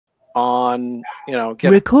on,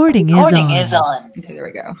 get Recording is on. Okay, there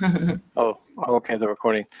we go. Oh, okay, the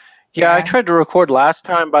recording. Yeah, I tried to record last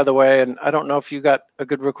time, by the way, and I don't know if you got a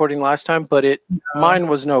good recording last time, but mine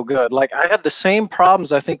was no good. Like, I had the same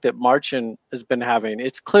problems I think that Marcin has been having.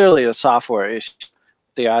 It's clearly a software issue,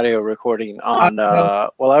 the audio recording on,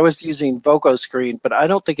 well, I was using Voco Screen, but I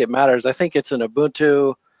don't think it matters. I think it's an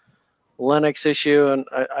Ubuntu Linux issue, and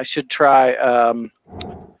I should try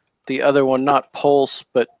the other one, not Pulse,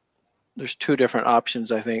 but there's two different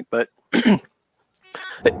options, I think, but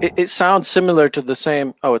it sounds similar to the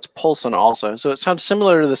same, it's Pulson also. So it sounds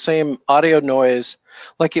similar to the same audio noise.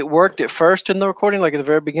 Like it worked at first in the recording, like at the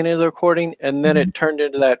very beginning of the recording, and then it turned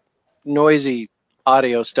into that noisy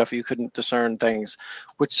audio stuff. You couldn't discern things,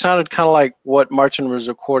 which sounded kind of like what Marcin was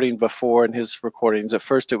recording before in his recordings. At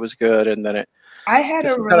first it was good, and then I had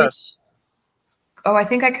a really, I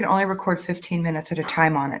think I could only record 15 minutes at a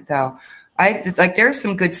time on it though. There's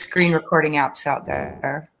some good screen recording apps out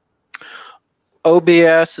there.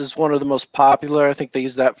 OBS is one of the most popular. I think they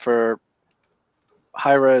use that for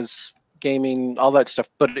high-res gaming, all that stuff.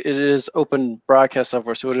 But it is open broadcast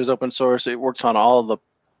software, so it is open source. It works on all the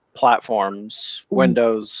platforms,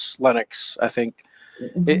 Windows, Linux, I think.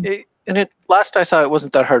 Last I saw, it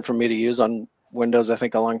wasn't that hard for me to use on Windows, I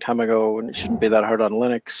think, a long time ago, and it shouldn't be that hard on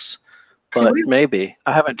Linux. But maybe.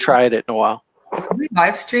 I haven't tried it in a while. Can we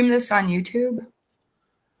live stream this on YouTube?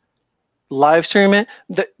 Live stream it?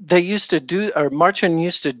 They used to do, or Marcin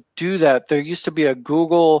used to do that. There used to be a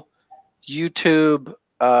Google YouTube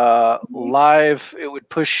live. It would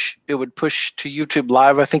push to YouTube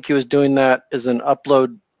Live. I think he was doing that as an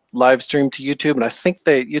upload live stream to YouTube, and I think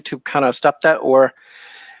YouTube kind of stopped that, or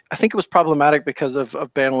I think it was problematic because of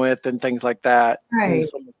bandwidth and things like that. Right.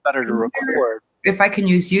 So it's better to record. If I can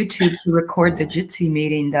use YouTube to record the Jitsi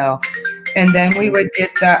meeting though, and then we would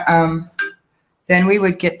get the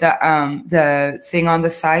the thing on the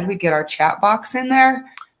side. We get our chat box in there.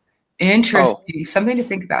 Interesting. Something to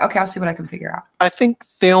think about. Okay, I'll see what I can figure out. I think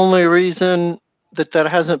the only reason that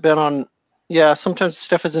hasn't been on, sometimes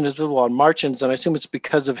stuff isn't as visible on Marcin's, and I assume it's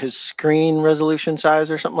because of his screen resolution size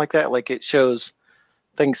or something like that. Like it shows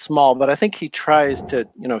things small, but I think he tries to,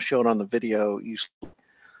 show it on the video usually.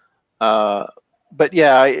 But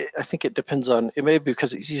yeah, I think it depends on, it may be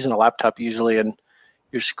because he's using a laptop usually, and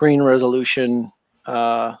your screen resolution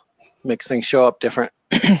makes things show up different.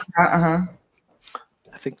 I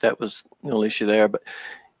think that was the only issue there, but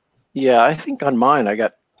yeah, I think on mine I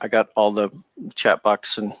got all the chat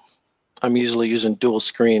box, and I'm usually using dual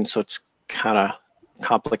screen, so it's kind of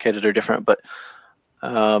complicated or different, but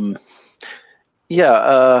so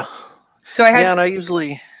and I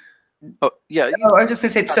usually I was just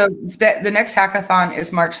gonna say, so the next hackathon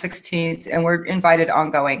is March 16th, and we're invited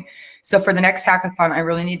ongoing. So for the next hackathon, I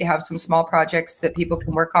really need to have some small projects that people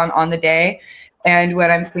can work on the day. And what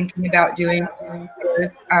I'm thinking about doing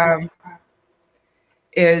I'm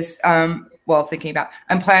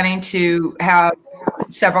planning to have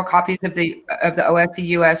several copies of the OSE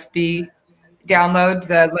USB download,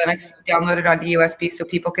 the Linux downloaded onto USB, so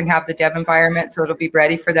people can have the dev environment, so it'll be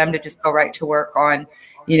ready for them to just go right to work on,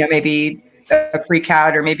 maybe a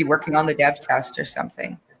FreeCAD or maybe working on the dev test or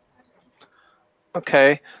something.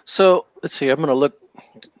 Okay, so let's see. I'm gonna look.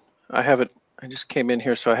 I just came in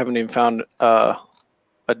here, so I haven't even found a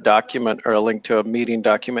document or a link to a meeting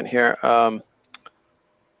document here. I'm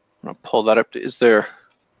gonna pull that up. Is there?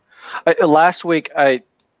 Last week, it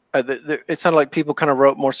sounded like people kind of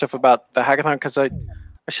wrote more stuff about the hackathon, because I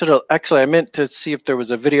should have I meant to see if there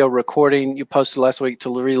was a video recording you posted last week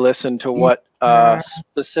to re-listen to what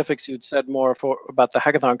specifics you'd said more about the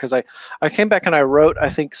hackathon, because I came back and I wrote, I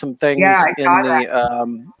think, some things in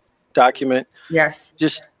the document. Yes.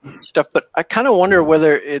 Just stuff, but I kind of wonder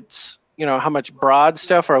whether it's, how much broad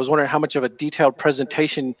stuff, or I was wondering how much of a detailed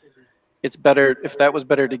presentation it's better, if that was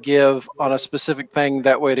better to give on a specific thing,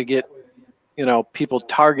 that way to get, people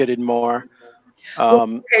targeted more.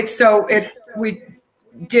 Okay, so we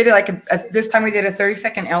did it like this time we did a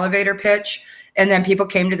 30-second elevator pitch, and then people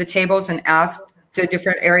came to the tables and asked the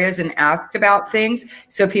different areas and asked about things.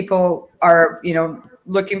 So people are,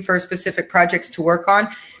 looking for specific projects to work on,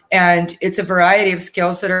 and it's a variety of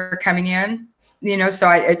skills that are coming in, so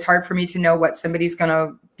it's hard for me to know what somebody's going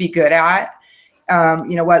to be good at,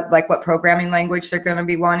 what programming language they're going to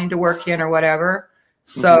be wanting to work in or whatever.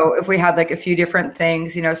 So if we had like a few different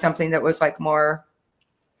things, something that was like more,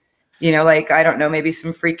 I don't know, maybe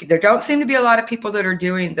some there don't seem to be a lot of people that are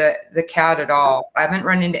doing the CAD at all. I haven't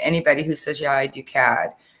run into anybody who says, yeah, I do CAD.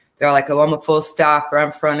 They're like, oh, I'm a full stack, or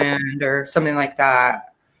I'm front end, or something like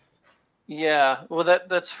that. Yeah, well,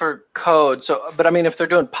 that's for code. So, but I mean, if they're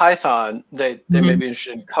doing Python, they may be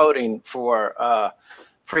interested in coding for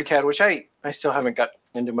FreeCAD, which I still haven't got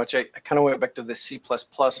into much. I kind of went back to the C++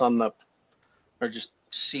 on the, or just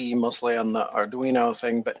C mostly on the Arduino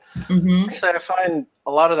thing. But actually, I find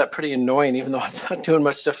a lot of that pretty annoying, even though I'm not doing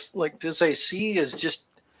much stuff. Like to say C is just,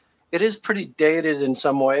 it is pretty dated in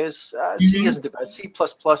some ways. C isn't bad. C++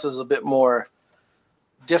 is a bit more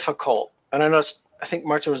difficult. And I think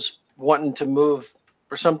Marcin was wanting to move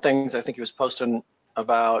for some things. I think he was posting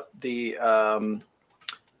about the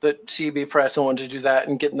CB press and wanted to do that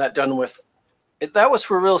and getting that done with it. That was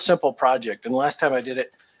for a real simple project. And last time I did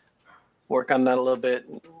it, work on that a little bit.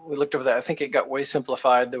 We looked over that. I think it got way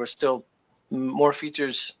simplified. There were still more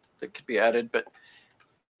features that could be added, but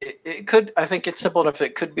it could, I think it's simple enough.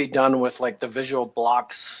 It could be done with like the visual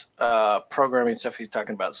blocks programming stuff he's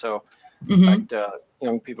talking about. So in fact,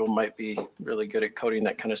 young people might be really good at coding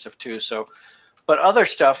that kind of stuff too. So, but other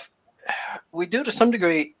stuff we do to some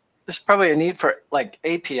degree. There's probably a need for like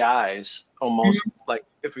APIs almost, like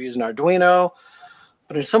if we're using Arduino,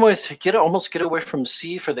 but in some ways to almost get away from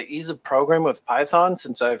C for the ease of programming with Python,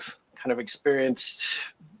 since I've kind of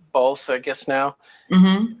experienced both, I guess now.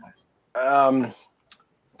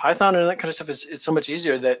 Python and that kind of stuff is so much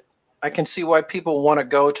easier that I can see why people want to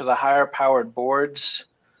go to the higher powered boards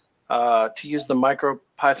to use the micro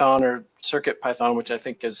Python or circuit Python, which I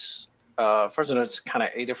think is, first of all, it's kind of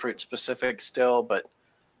Adafruit specific still, but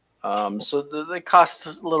so they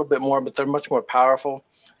cost a little bit more, but they're much more powerful.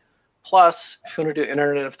 Plus, if you want to do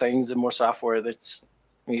Internet of Things and more software, that's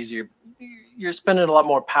easier. You're spending a lot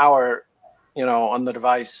more power, on the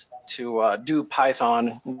device to do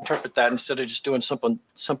Python, interpret that instead of just doing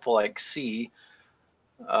simple like C.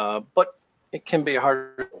 But it can be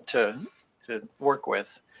hard to work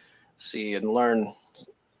with C and learn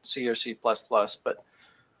C or C++. But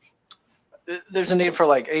there's a need for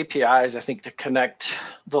like APIs, I think, to connect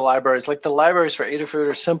the libraries. Like the libraries for Adafruit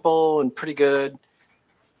are simple and pretty good.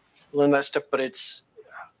 Learn that stuff, but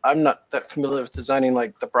I'm not that familiar with designing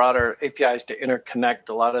like the broader APIs to interconnect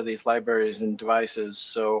a lot of these libraries and devices.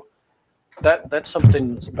 So that's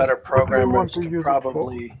something better programmers can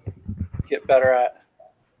probably get better at.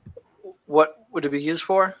 What would it be used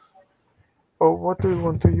for? Oh, what do you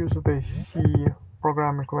want to use the C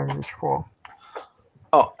programming language for?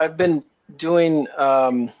 Oh, I've been doing,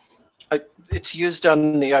 it's used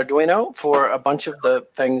on the Arduino for a bunch of the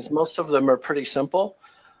things. Most of them are pretty simple.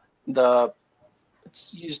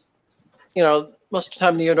 It's used, most of the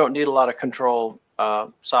time you don't need a lot of control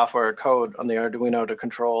software or code on the Arduino to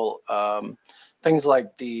control things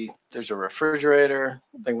like there's a refrigerator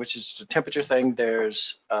thing, which is the temperature thing.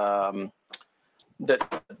 There's the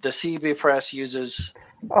CB press uses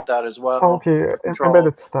that as well. Okay,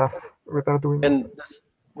 embedded stuff with Arduino. And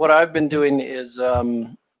what I've been doing is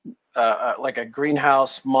like a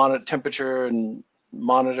greenhouse temperature and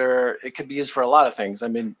monitor. It could be used for a lot of things. I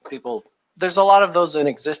mean, there's a lot of those in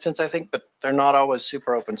existence, I think, but they're not always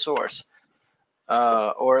super open source,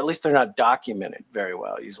 or at least they're not documented very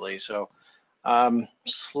well usually. So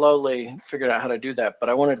slowly figuring out how to do that, but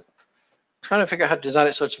trying to figure out how to design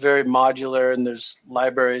it so it's very modular and there's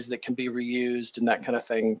libraries that can be reused and that kind of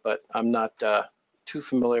thing. But I'm not too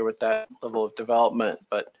familiar with that level of development,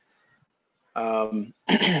 but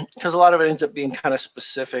because a lot of it ends up being kind of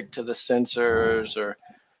specific to the sensors or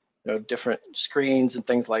different screens and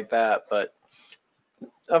things like that. But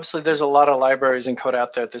obviously there's a lot of libraries and code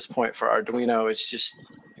out there at this point for Arduino. It's just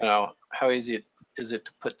how easy is it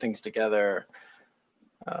to put things together.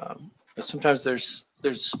 But sometimes there's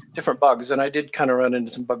different bugs, and I did kind of run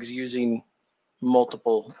into some bugs using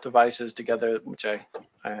multiple devices together, which I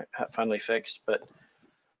finally fixed. But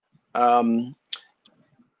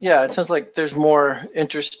yeah, it sounds like there's more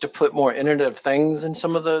interest to put more Internet of Things in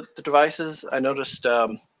some of the devices. I noticed,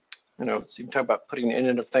 so you talk about putting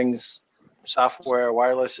Internet of Things software,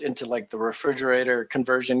 wireless into like the refrigerator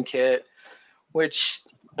conversion kit, which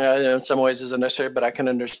in some ways is unnecessary, but I can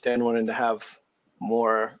understand wanting to have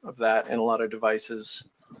more of that in a lot of devices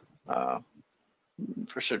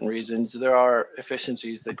for certain reasons. There are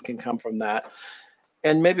efficiencies that can come from that.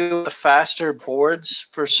 And maybe with the faster boards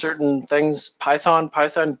for certain things, Python, I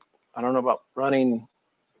don't know about running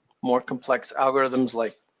more complex algorithms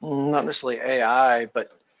like not necessarily AI, but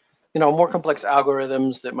more complex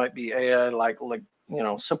algorithms that might be AI, like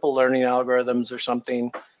simple learning algorithms or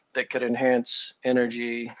something that could enhance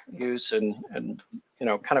energy use and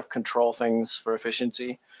kind of control things for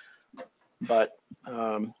efficiency. But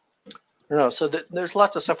so there's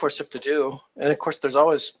lots of software stuff to do, and of course there's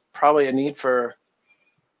always probably a need for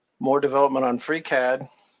more development on FreeCAD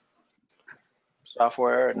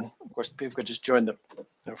software and of course, people could just join the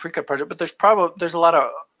FreeCAD project, but there's a lot of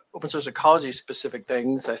open source ecology specific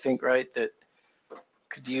things, I think, right, that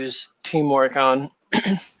could use teamwork on.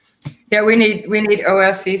 Yeah, we need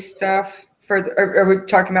OSE stuff for. Are we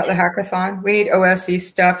talking about the hackathon? We need OSE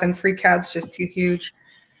stuff, and FreeCAD's just too huge.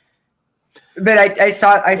 But I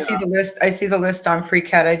see the list. I see the list on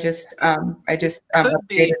FreeCAD. I just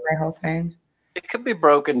updated my whole thing. It could be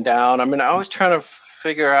broken down. I mean, I was trying to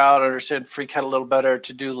figure out, understand FreeCAD a little better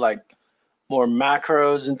to do like more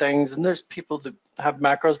macros and things. And there's people that have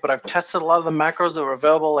macros, but I've tested a lot of the macros that were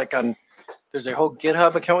available. Like there's a whole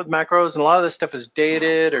GitHub account with macros, and a lot of this stuff is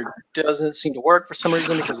dated or doesn't seem to work for some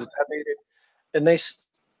reason because it's outdated. And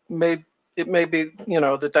it may be,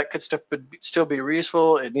 that could stuff would still be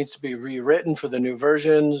useful. It needs to be rewritten for the new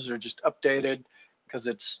versions or just updated because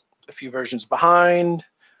it's a few versions behind.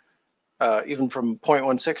 Even from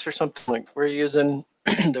 0.16 or something like we're using,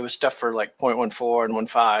 there was stuff for like 0.14 and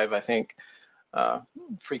 1.5, I think,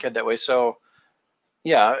 FreeCAD that way. So,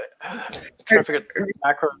 yeah, trying to figure out the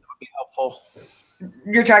macro would be helpful.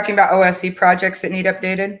 You're talking about OSE projects that need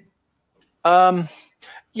updated?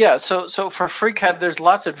 Yeah, so for FreeCAD, there's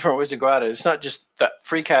lots of different ways to go at it. It's not just the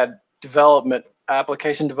FreeCAD development,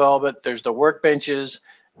 application development. There's the workbenches,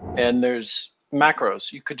 and there's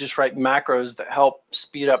macros. You could just write macros that help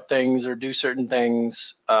speed up things or do certain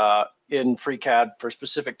things in FreeCAD for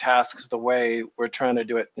specific tasks the way we're trying to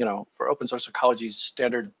do it, for open source ecology's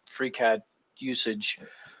standard FreeCAD usage.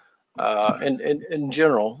 And in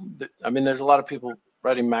general, I mean, there's a lot of people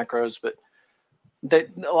writing macros, but a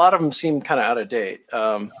lot of them seem kind of out of date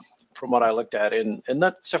from what I looked at. And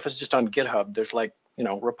that stuff is just on GitHub. There's like,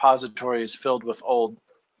 repositories filled with old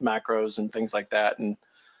macros and things like that. And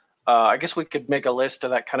I guess we could make a list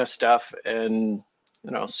of that kind of stuff and,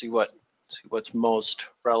 see what's most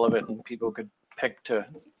relevant, and people could pick to,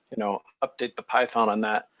 update the Python on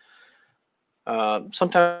that.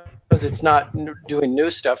 Sometimes it's not doing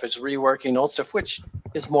new stuff, it's reworking old stuff, which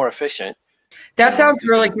is more efficient. That sounds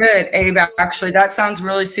really good, Abe. Actually, that sounds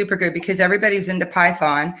really super good because everybody's into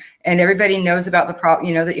Python and everybody knows about the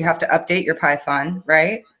problem, that you have to update your Python,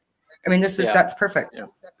 right? I mean, that's perfect.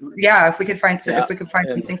 Yeah, if we could find some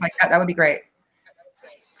things like that, that would be great.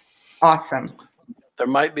 Awesome. There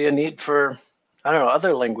might be a need for, I don't know,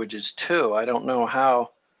 other languages too. I don't know how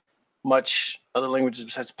much other languages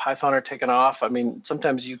besides Python are taken off. I mean,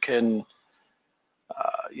 sometimes you can,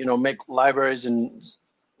 make libraries and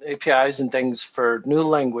APIs and things for new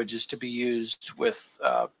languages to be used with,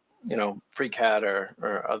 FreeCAD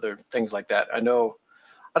or other things like that. I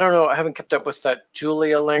don't know. I haven't kept up with that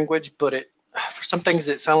Julia language, but for some things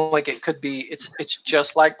it sounds like it could be. It's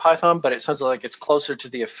just like Python, but it sounds like it's closer to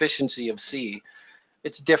the efficiency of C.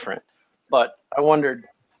 It's different, but I wondered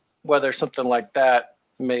whether something like that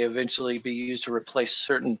may eventually be used to replace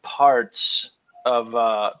certain parts of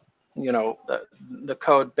the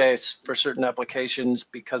code base for certain applications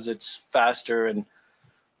because it's faster. And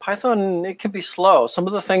Python, it can be slow. Some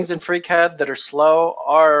of the things in FreeCAD that are slow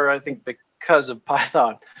are, I think, because of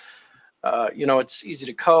Python. It's easy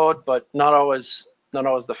to code, but not always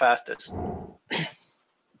the fastest.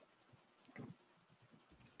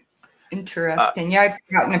 Interesting. Yeah, I've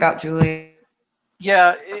forgotten about Julia.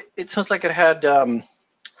 Yeah, it sounds like it had.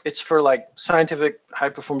 It's for like scientific high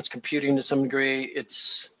performance computing to some degree. It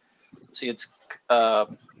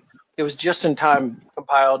was just in time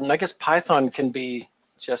compiled, and I guess Python can be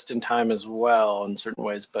just in time as well in certain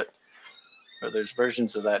ways, or there's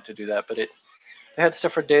versions of that to do that. But it had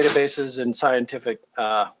stuff for databases and scientific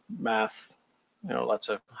math, lots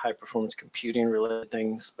of high performance computing related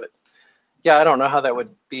things. But yeah, I don't know how that would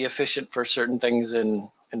be efficient for certain things in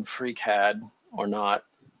FreeCAD or not.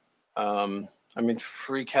 I mean,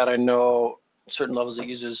 FreeCAD, I know certain levels it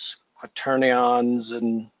uses quaternions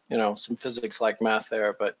and some physics like math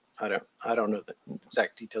there, but I don't know the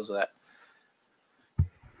exact details of that.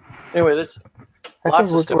 Anyway, there's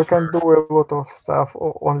lots of stuff. We can do a lot of stuff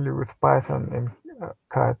only with Python and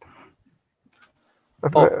CAD.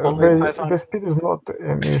 But the speed is not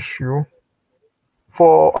an issue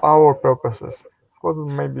for our purposes. Of course,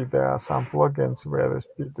 maybe there are some plugins where the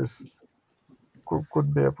speed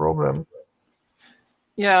could be a problem.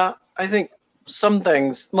 Yeah, I think most of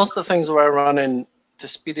the things where I run into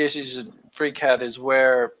speed issues in FreeCAD is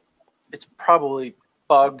where it's probably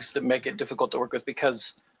bugs that make it difficult to work with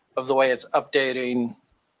because of the way it's updating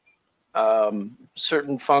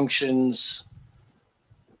certain functions.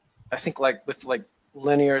 I think like with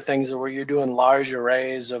linear things where you're doing large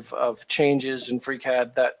arrays of changes in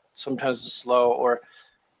FreeCAD, that sometimes is slow, or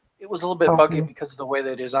it was a little bit buggy because of the way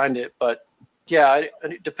they designed it. But yeah,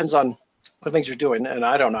 it depends on what things you're doing, and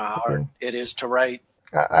I don't know how hard it is to write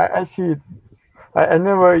I see it. I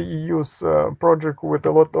never use a project with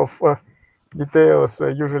a lot of details.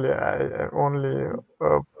 Usually, I only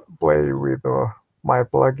play with my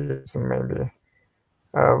plugins and maybe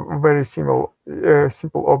very simple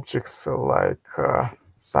objects like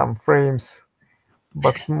some frames.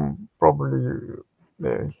 But probably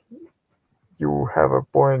you have a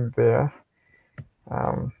point there.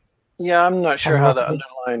 Yeah, I'm not sure how the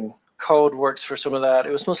underlying code works for some of that.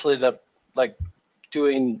 It was mostly the like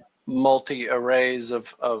doing multi-arrays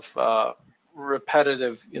of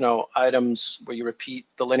repetitive, items where you repeat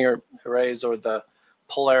the linear arrays or the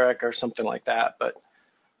polaric or something like that. But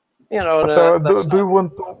do you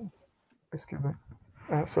want to? Excuse me.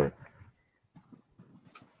 Sorry.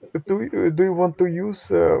 Do you want to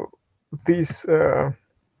use these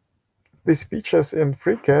features in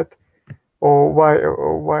FreeCAD, or why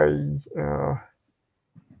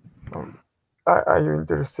are you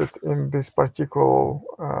interested in this particular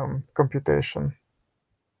computation?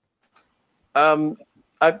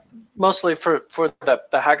 I mostly for the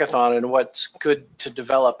hackathon and what's good to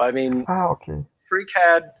develop. I mean, okay.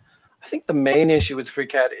 FreeCAD. I think the main issue with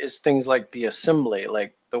FreeCAD is things like the assembly,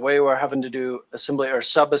 like the way we're having to do assembly or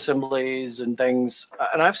sub-assemblies and things.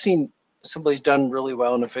 And I've seen assemblies done really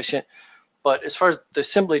well and efficient. But as far as the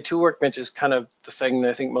assembly to workbench is kind of the thing that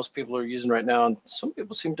I think most people are using right now. And some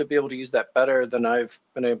people seem to be able to use that better than I've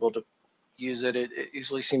been able to use it. It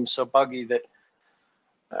usually seems so buggy that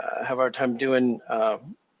I have a hard time doing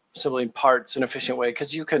assembling parts in an efficient way,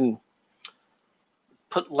 because you can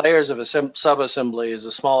put layers of sub-assemblies,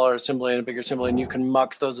 a smaller assembly and a bigger assembly, and you can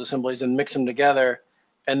mux those assemblies and mix them together.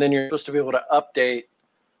 And then you're supposed to be able to update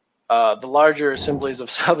the larger assemblies of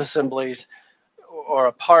sub-assemblies or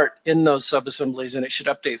a part in those sub-assemblies, and it should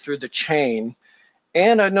update through the chain.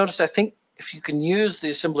 And I noticed, I think if you can use the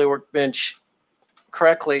assembly workbench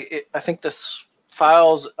correctly, I think the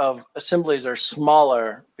files of assemblies are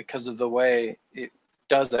smaller because of the way it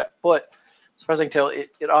does that. But as far as I can tell,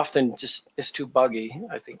 it often just is too buggy,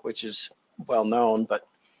 I think, which is well known, but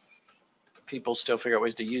people still figure out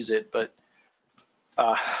ways to use it. But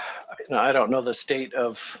I don't know the state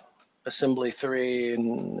of Assembly 3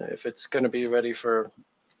 and if it's going to be ready for,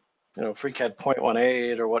 FreeCAD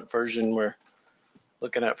 0.18 or what version we're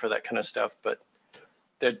looking at for that kind of stuff. But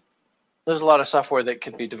there's a lot of software that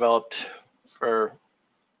could be developed for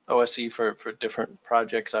OSE for different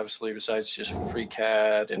projects, obviously, besides just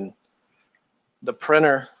FreeCAD. And the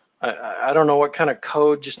printer, I don't know what kind of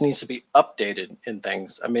code just needs to be updated in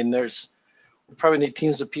things. I mean, we probably need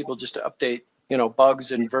teams of people just to update,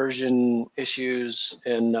 bugs and version issues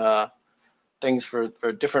and things for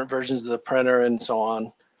different versions of the printer and so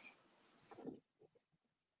on.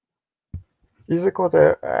 Is the code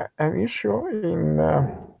an issue in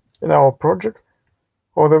our project,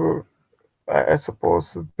 or I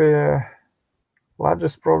suppose the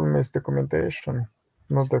largest problem is documentation,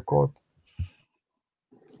 not the code?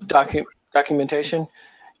 Documentation?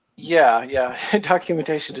 Yeah.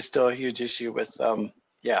 Documentation is still a huge issue with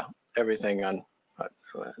everything on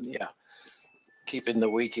keeping the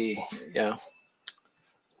wiki. Yeah.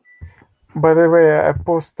 By the way, I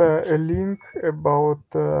post a link about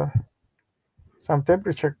some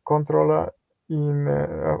temperature controller in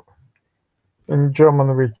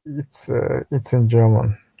German wiki. It's in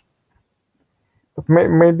German. But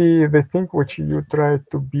maybe the thing which you try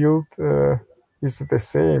to build is the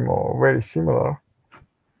same or very similar.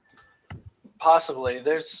 Possibly.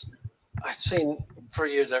 I've seen for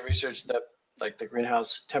years I've researched that, like the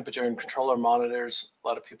greenhouse temperature and controller monitors, a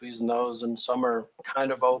lot of people using those, and some are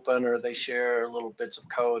kind of open or they share little bits of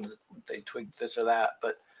code that they tweak this or that.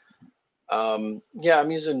 But I'm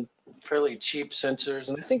using fairly cheap sensors,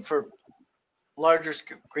 and I think for larger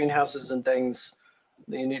greenhouses and things,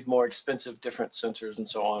 you need more expensive different sensors and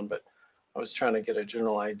so on. But I was trying to get a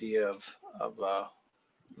general idea of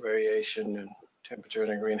variation in temperature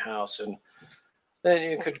in a greenhouse, and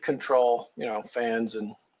then you could control, fans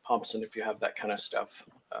and pumps, and if you have that kind of stuff.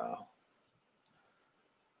 I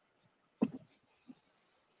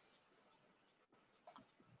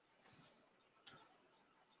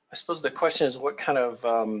suppose the question is, what kind of,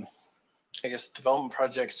 development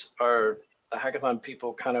projects are the hackathon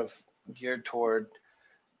people kind of geared toward?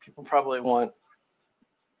 People probably want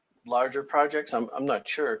larger projects. I'm not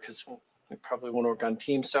sure, because we probably want to work on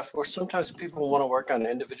team stuff, or sometimes people want to work on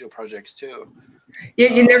individual projects too. Yeah,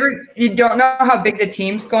 you don't know how big the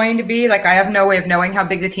team's going to be. Like, I have no way of knowing how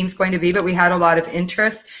big the team's going to be, but we had a lot of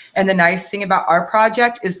interest. And the nice thing about our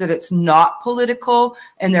project is that it's not political,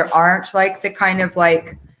 and there aren't like the kind of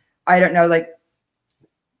like, I don't know, like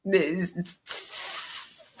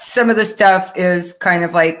some of the stuff is kind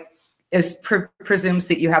of like presumes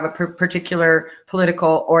that you have a particular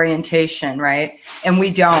political orientation, right? And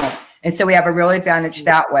we don't. And so we have a real advantage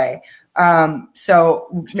that way.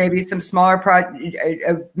 So maybe some smaller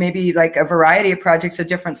maybe like a variety of projects of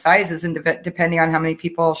different sizes, and depending on how many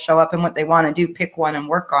people show up and what they want to do, pick one and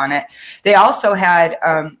work on it. They also had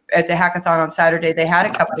at the hackathon on Saturday, they had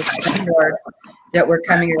a couple of standards that were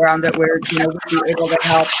coming around that were, you know, would be able to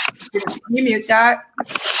help. Can you mute that,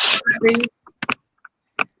 please?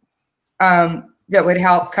 That would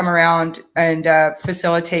help come around and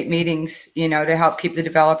facilitate meetings, you know, to help keep the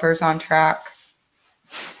developers on track.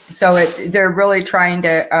 So they're really trying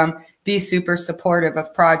to be super supportive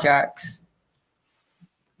of projects.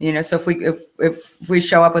 You know, so if we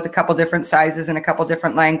show up with a couple different sizes and a couple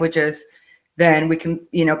different languages, then we can,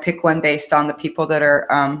 you know, pick one based on the people that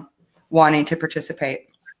are wanting to participate.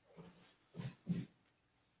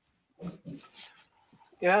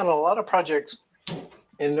 Yeah, and a lot of projects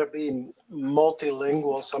end up being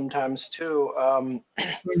multilingual sometimes too.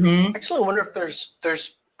 Actually, I wonder if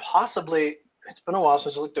there's possibly, it's been a while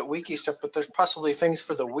since I looked at wiki stuff, but there's possibly things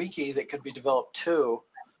for the wiki that could be developed too.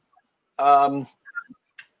 And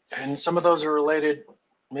some of those are related,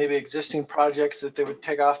 maybe existing projects that they would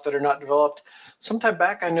take off that are not developed. Sometime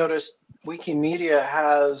back, I noticed Wikimedia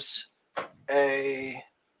has a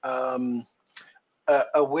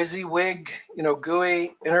WYSIWYG, you know,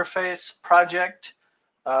 GUI interface project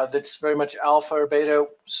that's very much alpha or beta,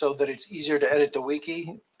 so that it's easier to edit the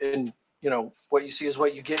wiki. And you know, what you see is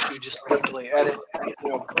what you get. You just literally edit, you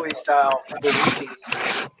know, GUI style the wiki,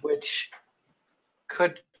 which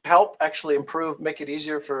could help actually improve, make it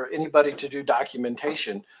easier for anybody to do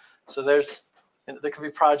documentation. So there could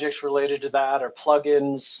be projects related to that, or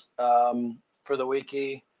plugins for the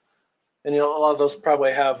wiki. And, you know, a lot of those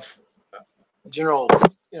probably have general,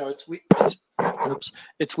 you know, it's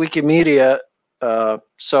Wikimedia.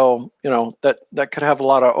 So, you know, that could have a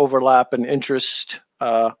lot of overlap and interest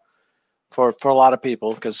for a lot of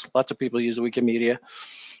people, because lots of people use Wikimedia.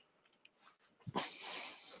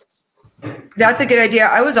 That's a good idea.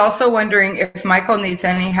 I was also wondering if Michael needs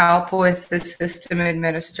any help with the system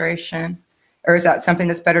administration, or is that something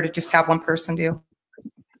that's better to just have one person do?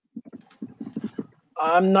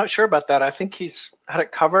 I'm not sure about that. I think he's had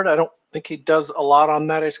it covered. I don't think he does a lot on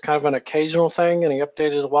that. It's kind of an occasional thing, and he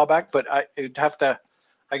updated it a while back, but I'd have to,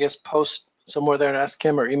 I guess, post somewhere there and ask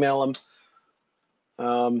him or email him.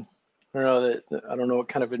 I don't know what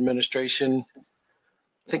kind of administration.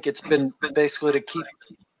 I think it's been basically to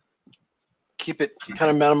keep it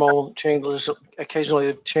kind of minimal. Changes occasionally,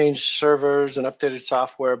 they've changed servers and updated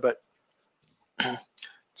software, but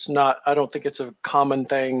it's not. I don't think it's a common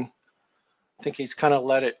thing. I think he's kind of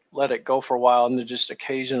let it go for a while, and they're just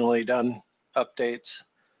occasionally done updates.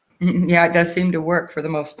 Yeah, it does seem to work for the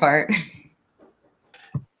most part.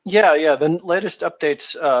 Yeah. The latest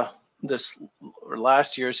updates this or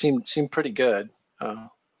last year seemed pretty good. Yeah,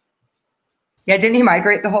 didn't he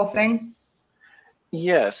migrate the whole thing?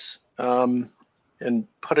 Yes, and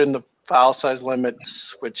put in the file size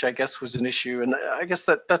limits, which I guess was an issue, and I guess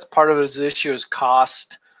that's part of his issue is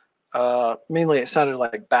cost. Mainly, it sounded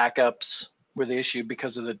like backups were the issue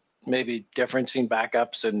because of the maybe differencing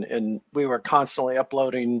backups, and we were constantly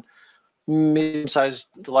uploading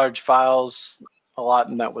medium-sized large files a lot,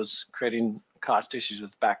 and that was creating cost issues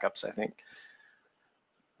with backups, I think.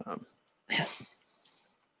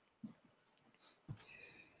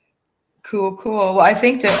 Cool. Well, I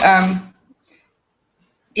think that,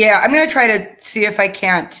 yeah, I'm going to try to see if I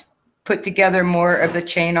can't put together more of the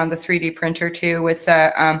chain on the 3D printer too, with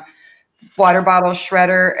the water bottle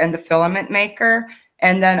shredder and the filament maker.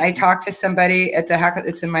 And then I talked to somebody at the hack,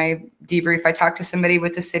 it's in my debrief, I talked to somebody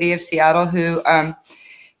with the city of Seattle who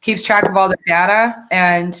keeps track of all the data,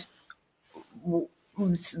 and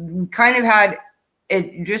kind of had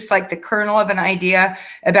it just like the kernel of an idea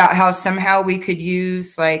about how somehow we could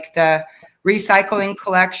use like the recycling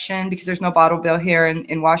collection, because there's no bottle bill here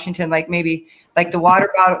in Washington, like maybe like the water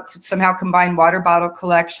bottle, somehow combine water bottle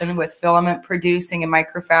collection with filament producing and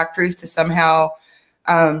microfactories to somehow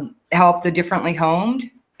help the differently homed.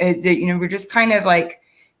 You know, we're just kind of like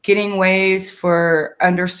getting ways for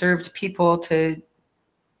underserved people to,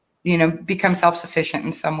 you know, become self-sufficient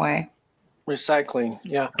in some way. Recycling,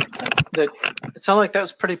 yeah. That it sounded like that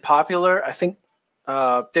was pretty popular. I think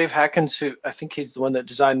Dave Hackens, who I think he's the one that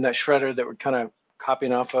designed that shredder that we're kind of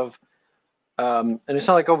copying off of. And it's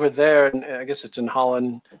not like over there, and I guess it's in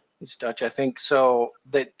Holland, it's Dutch, I think. So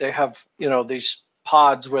they have, you know, these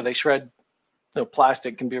pods where they shred, you know,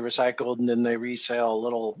 plastic can be recycled, and then they resell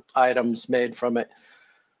little items made from it.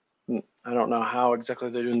 I don't know how exactly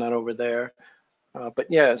they're doing that over there. But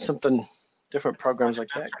yeah, it's something different programs like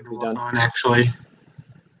that could be done. On actually,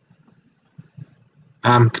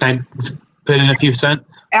 can I put in a few cents?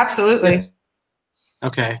 Absolutely. Yes.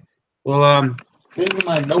 Okay. Well, this is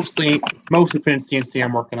my mostly printed CNC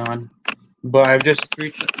I'm working on, but I've just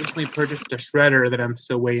recently purchased a shredder that I'm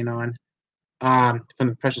still waiting on from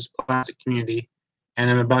the precious plastic community, and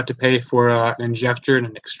I'm about to pay for an injector and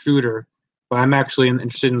an extruder. But I'm actually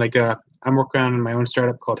interested in like I'm working on my own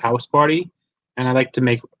startup called House Party, and I like to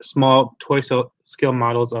make small toy scale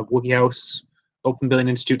models of WikiHouse, Open Building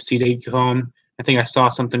Institute, Seed Home. I think I saw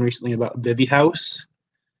something recently about Vivi House.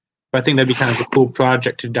 But I think that'd be kind of a cool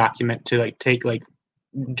project to document, to like take like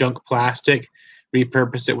junk plastic,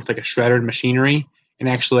 repurpose it with like a shredder and machinery, and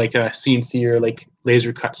actually like a CNC or like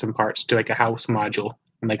laser cut some parts to like a house module,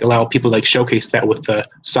 and like allow people to like showcase that with the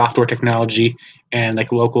software technology and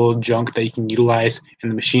like local junk that you can utilize in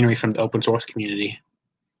the machinery from the open source community.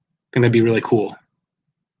 I think that'd be really cool.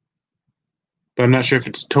 But I'm not sure if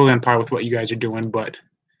it's totally on par with what you guys are doing, but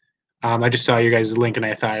I just saw your guys' link and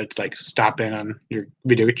I thought I'd like stop in on your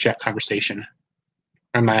video chat conversation.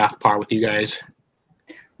 Or am I off par with you guys?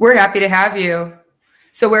 We're happy to have you.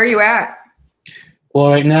 So where are you at? Well,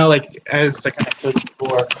 right now, like as like I said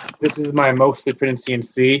before, this is my mostly printed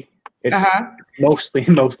CNC. It's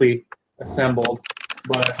mostly assembled,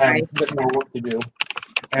 but I have a bit more work to do.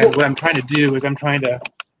 And what I'm trying to do is I'm trying to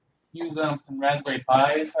use some Raspberry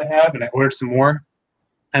Pis I have, and I ordered some more.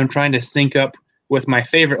 I'm trying to sync up with my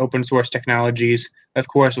favorite open source technologies, of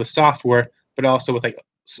course, with software, but also with like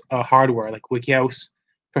hardware, like WikiHouse,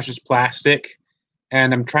 Precious Plastic,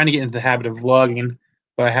 and I'm trying to get into the habit of vlogging,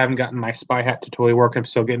 but I haven't gotten my spy hat to totally work. I'm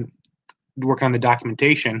still working on the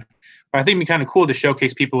documentation. But I think it'd be kind of cool to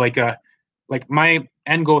showcase people like my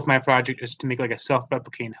end goal with my project is to make like a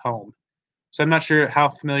self-replicating home. So I'm not sure how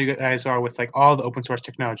familiar you guys are with like all the open source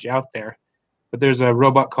technology out there, but there's a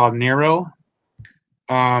robot called Nero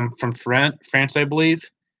from France, I believe.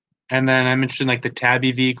 And then I'm interested in like the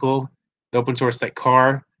Tabby vehicle, the open source like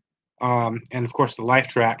car, and of course the life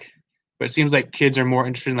track. But it seems like kids are more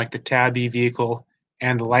interested in like the Tabby vehicle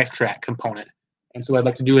and the life track component. And so what I'd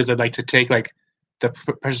like to do is I'd like to take like the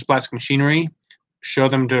precious plastic machinery, show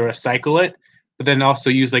them to recycle it, but then also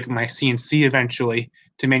use like my CNC eventually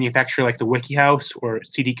to manufacture like the WikiHouse or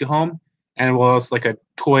CD Home, and as well as like a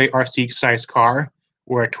toy RC sized car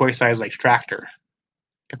or a toy sized like tractor,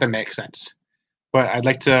 if that makes sense. But I'd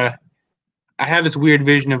like to, I have this weird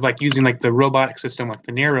vision of like using like the robotic system like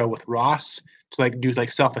the Nero with Ross to like do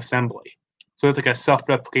like self-assembly. So it's like a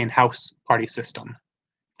self-replicating house party system,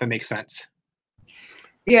 if that makes sense.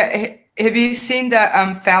 Yeah, have you seen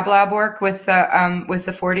the Fab Lab work with the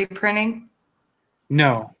 4D printing?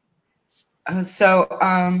 No. So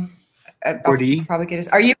 4D? Probably get us.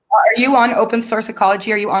 Are you on Open Source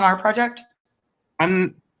Ecology? Are you on our project?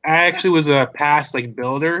 I actually was a past like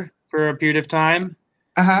builder for a period of time,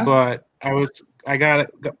 but I got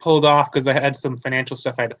pulled off because I had some financial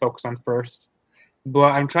stuff I had to focus on first.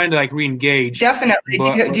 But I'm trying to like re-engage. Definitely.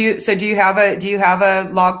 Do you have a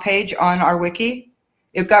log page on our wiki?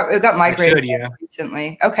 It got migrated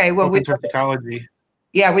recently. Okay, well, Open Source Ecology.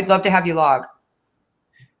 Yeah, we'd love to have you log.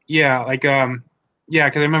 Yeah, like yeah,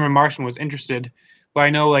 because I remember Marcin was interested, but I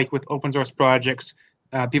know like with open source projects,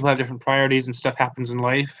 people have different priorities and stuff happens in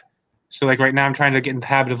life. So like right now I'm trying to get in the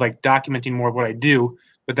habit of like documenting more of what I do,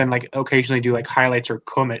 but then like occasionally do like highlights or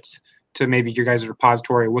commits to maybe your guys'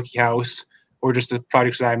 repository, WikiHouse, or just the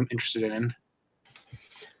projects that I'm interested in.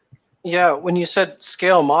 Yeah, when you said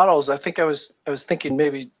scale models, I think I was thinking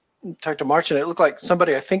maybe talk to Marcin. It looked like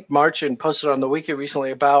somebody, I think Marcin posted on the wiki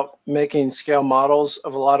recently about making scale models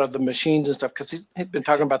of a lot of the machines and stuff, because he'd been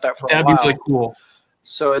talking about that for a while. That'd be really cool.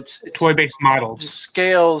 So it's toy-based models,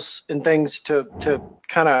 scales and things to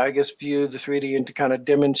kind of, I guess, view the 3D and to kind of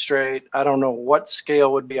demonstrate. I don't know what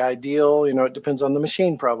scale would be ideal. You know, it depends on the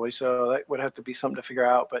machine probably. So that would have to be something to figure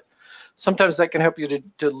out. But sometimes that can help you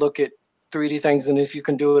to look at 3D things, and if you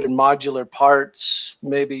can do it in modular parts,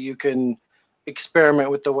 maybe you can experiment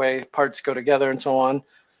with the way parts go together and so on.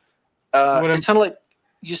 It sounded like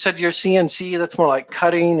you said your CNC, that's more like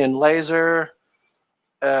cutting and laser,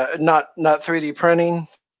 not 3D printing.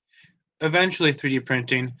 Eventually 3D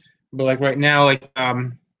printing, but like right now, like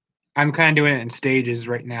I'm kind of doing it in stages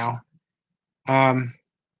right now.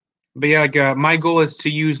 But yeah, like my goal is to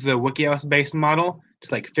use the WikiHouse based model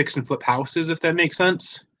to like fix and flip houses, if that makes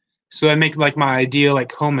sense. So I make like my ideal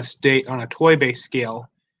like home estate on a toy-based scale,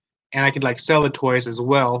 and I could like sell the toys as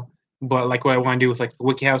well. But like what I want to do with like the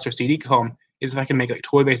WikiHouse or CD Home is if I can make like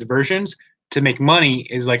toy-based versions to make money,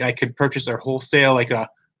 is like I could purchase or wholesale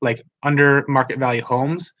like under market value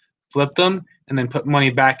homes flip them, and then put money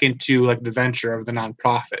back into like the venture of the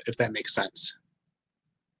nonprofit, if that makes sense.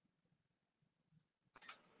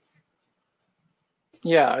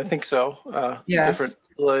 Yeah, I think so. Yes. Different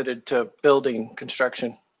related to building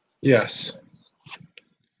construction. Yes.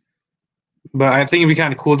 But I think it'd be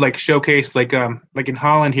kind of cool to like showcase like in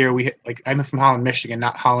Holland here, I'm from Holland, Michigan,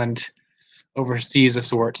 not Holland overseas of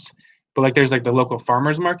sorts. But like there's like the local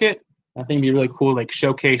farmers market. I think it'd be really cool like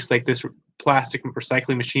showcase like this plastic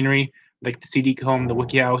recycling machinery, like the CD comb, the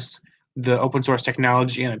WikiHouse, the open source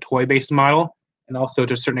technology, and a toy based model, and also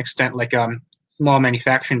to a certain extent like small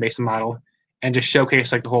manufacturing based model, and just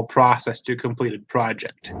showcase like the whole process to a completed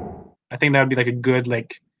project. I think that would be like a good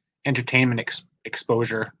like entertainment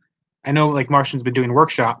exposure. I know like Marcin's been doing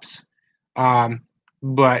workshops,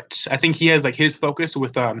 but I think he has like his focus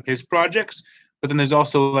with his projects. But then there's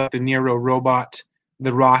also like the Nero robot,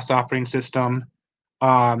 the ROS operating system,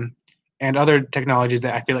 and other technologies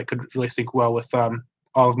that I feel like could really sync well with all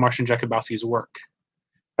of Marcin Jakubowski's work.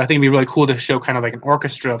 I think it'd be really cool to show kind of like an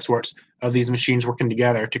orchestra of sorts of these machines working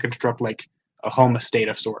together to construct like a home estate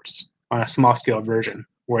of sorts on a small scale version,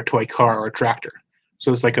 or a toy car or a tractor.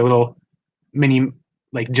 So it's like a little mini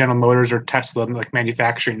like General Motors or Tesla like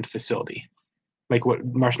manufacturing facility, like what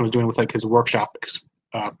Marcin was doing with like his workshop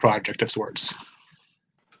project of sorts.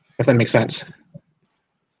 If that makes sense.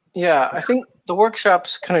 Yeah, I think the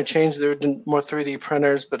workshops kind of changed. There were more 3D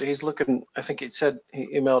printers, but he's looking. I think he said he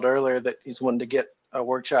emailed earlier that he's wanting to get a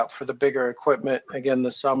workshop for the bigger equipment again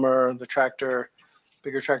this summer, the tractor,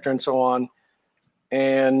 bigger tractor, and so on.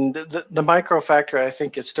 And the micro factory, I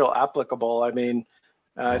think, is still applicable. I mean,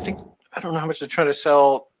 I don't know how much they're trying to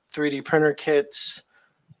sell 3D printer kits.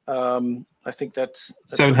 I think that's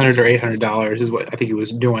 $700 or $800 is what I think he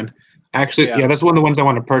was doing. Actually, yeah, that's one of the ones I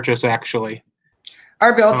want to purchase. Actually,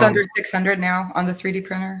 our build's under 600 now on the 3D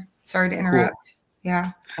printer. Sorry to interrupt. Cool.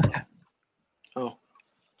 Yeah. Oh,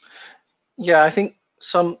 yeah. I think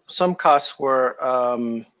some costs were.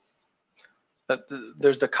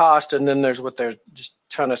 There's the cost, and then there's what they're just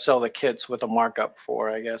trying to sell the kits with a markup for,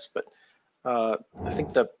 I guess. But I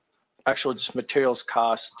think the actual just materials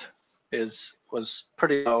cost was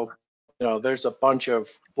pretty low. You know, there's a bunch of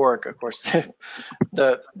work, of course.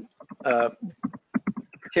 The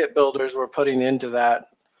kit builders were putting into that.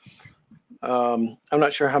 I'm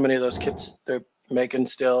not sure how many of those kits they're making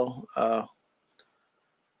still.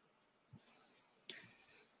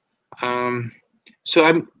 So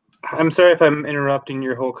I'm sorry if I'm interrupting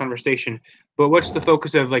your whole conversation, but what's the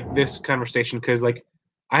focus of like this conversation? Because like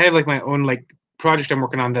I have like my own like project I'm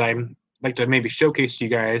working on that I'm like to maybe showcase to you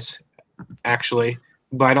guys actually,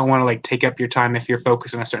 but I don't want to like take up your time if you're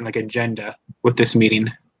focused on a certain like agenda with this meeting.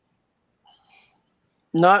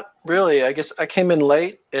 Not really. I guess I came in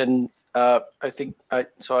late, and I think I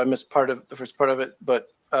missed part of the first part of it, but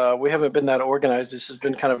we haven't been that organized. This has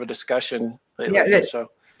been kind of a discussion lately. Yeah,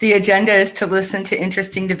 the agenda is to listen to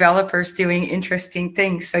interesting developers doing interesting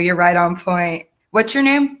things. So you're right on point. What's your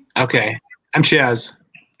name? Okay, I'm Chaz.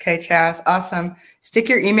 Okay, Chaz. Awesome. Stick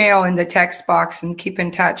your email in the text box and keep in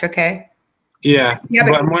touch. Okay. Yeah.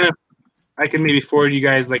 But I can maybe forward you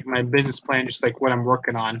guys like my business plan, just like what I'm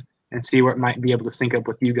working on, and see what might be able to sync up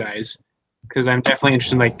with you guys, because I'm definitely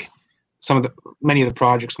interested in like many of the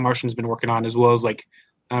projects Marcin's been working on, as well as like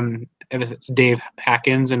if it's Dave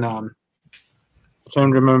Hackins and I'm trying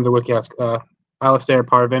to remember the WikiHouse, Alistair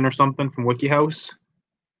Parvin or something from WikiHouse.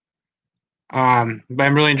 But I'm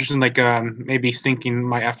really interested in like maybe syncing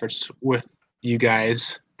my efforts with you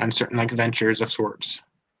guys on certain like ventures of sorts.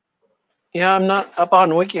 Yeah, I'm not up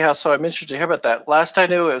on WikiHouse, so I'm interested to hear about that. Last I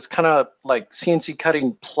knew, it was kind of like CNC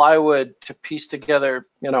cutting plywood to piece together,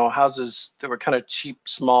 you know, houses that were kind of cheap,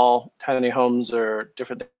 small, tiny homes or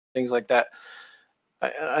different things like that.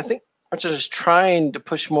 I think Marcin is trying to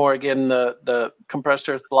push more again the compressed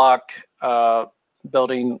earth block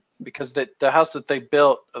building, because the house that they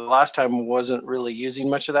built the last time wasn't really using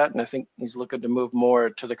much of that, and I think he's looking to move more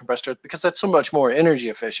to the compressed earth because that's so much more energy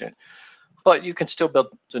efficient. But you can still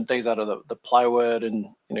build some things out of the plywood, and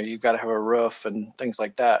you know, you've got to have a roof and things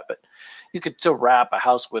like that. But you could still wrap a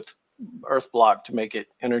house with earth block to make it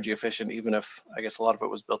energy efficient, even if I guess a lot of it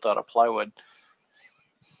was built out of plywood.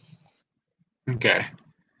 Okay.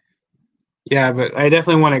 Yeah, but I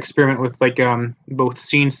definitely want to experiment with like both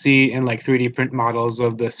CNC and like 3D print models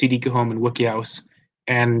of the CD Home and WikiHouse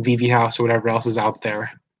and VV House or whatever else is out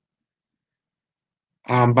there.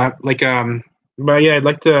 But yeah, I'd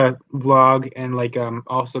like to vlog and like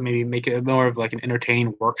also maybe make it more of like an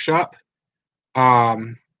entertaining workshop. Yeah,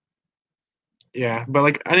 but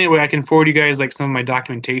like anyway, I can forward you guys like some of my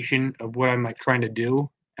documentation of what I'm like trying to do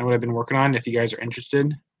and what I've been working on if you guys are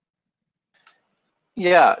interested.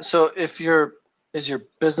 Yeah. So is your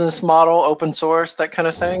business model open source, that kind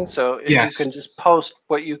of thing? So if you can just post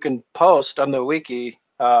what you can post on the wiki,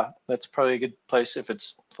 that's probably a good place if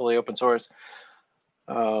it's fully open source.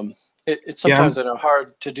 It's sometimes I know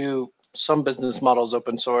hard to do some business models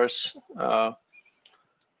open source. I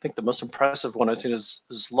think the most impressive one I've seen is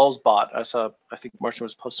Lulzbot. I think Marcin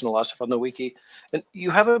was posting a lot of stuff on the wiki, and you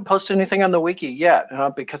haven't posted anything on the wiki yet,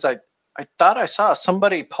 because I thought I saw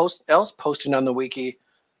somebody else posting on the wiki,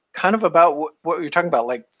 kind of about what you're talking about,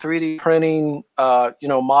 like 3D printing,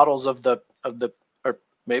 models of the, or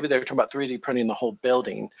maybe they're talking about 3D printing the whole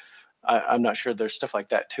building. I'm not sure. There's stuff like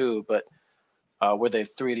that too, but where they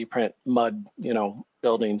 3D print mud,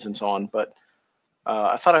 buildings and so on. But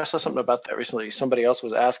I thought I saw something about that recently. Somebody else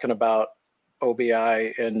was asking about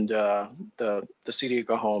OBI and the CD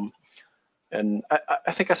Eco Home, and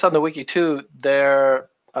I think I saw in the wiki too. There,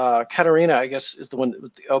 Katarina, I guess, is the one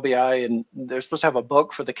with the OBI, and they're supposed to have a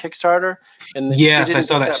book for the Kickstarter. And yes, I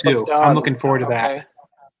saw that too. I'm looking forward to that.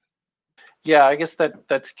 Yeah, I guess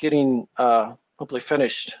that's getting hopefully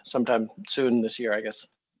finished sometime soon this year, I guess.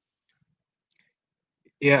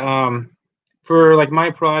 Yeah. For like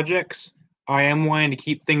my projects, I am wanting to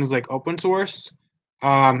keep things like open source.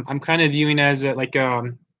 I'm kind of viewing as like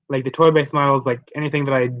the toy-based models, like anything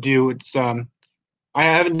that I do, it's I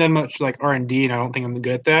haven't done much like R&D, and I don't think I'm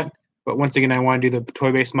good at that. But once again, I want to do the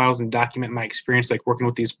toy-based models and document my experience, like working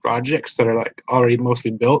with these projects that are like already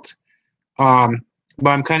mostly built. But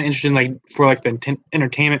I'm kind of interested in like for like the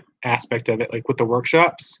entertainment aspect of it, like with the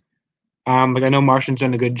workshops. Like I know Marcin's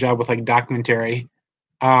done a good job with like documentary.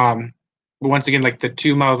 But once again, like the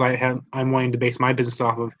two models I'm wanting to base my business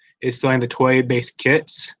off of is selling the toy-based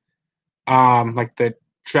kits, like the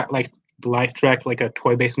life track, like a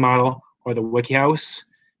toy-based model, or the wiki house,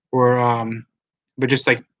 or but just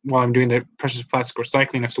like while I'm doing the precious plastic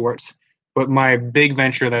recycling of sorts. But my big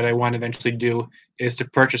venture that I want to eventually do is to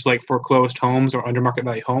purchase like foreclosed homes or under market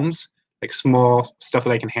value homes, like small stuff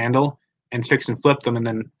that I can handle, and fix and flip them and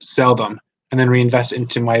then sell them and then reinvest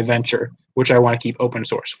into my venture, which I want to keep open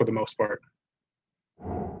source for the most part.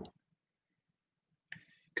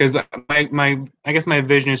 Because I guess my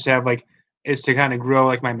vision is to kind of grow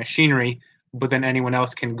like my machinery, but then anyone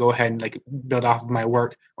else can go ahead and like build off of my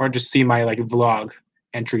work, or just see my like vlog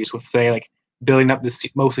entries with, say, like building up this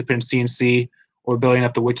mostly print CNC, or building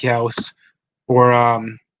up the wiki house, or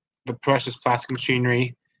the precious plastic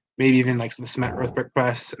machinery, maybe even like the cement earth brick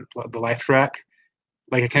press, the life track.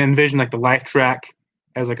 Like I can envision like the life track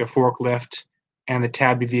as like a forklift, and the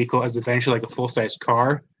tabby vehicle as eventually like a full-size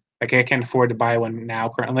car. Like I can't afford to buy one now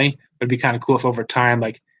currently. It'd be kind of cool if over time,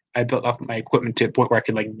 like I built up my equipment to a point where I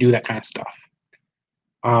could like do that kind of stuff.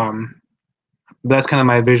 That's kind of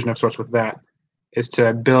my vision of sorts with that, is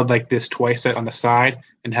to build like this toy set on the side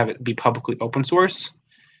and have it be publicly open source.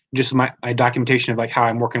 Just my documentation of like how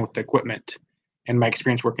I'm working with the equipment and my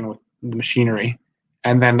experience working with the machinery.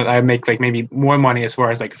 And then I make like maybe more money as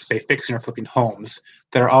far as like, say, fixing or flipping homes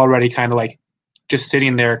that are already kind of like just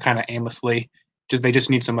sitting there kind of aimlessly. They just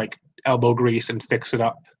need some like elbow grease and fix it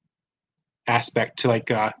up aspect to like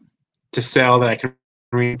to sell, that I can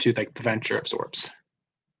bring to like the venture of sorts. Does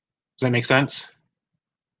that make sense?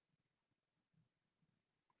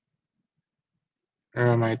 Or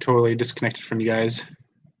am I totally disconnected from you guys?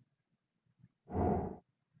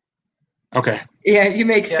 Okay. Yeah, you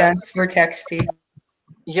make sense. We're texting.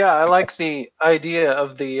 Yeah, I like the idea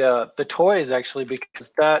of the toys, actually,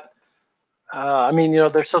 because that, I mean,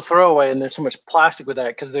 they're so throwaway, and there's so much plastic with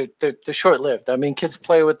that, because they're short-lived. I mean, kids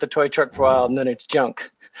play with the toy truck for a while, and then it's junk.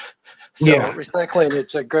 So recycling,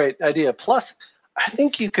 it's a great idea. Plus, I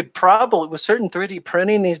think you could probably, with certain 3D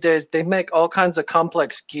printing these days, they make all kinds of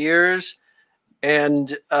complex gears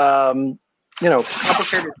and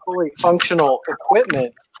complicated, fully functional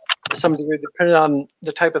equipment to some degree, depending on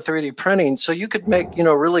the type of 3D printing. So you could make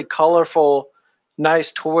really colorful,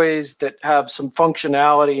 nice toys that have some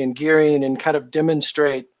functionality and gearing, and kind of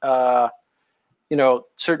demonstrate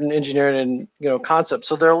certain engineering and concepts.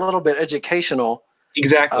 So they're a little bit educational.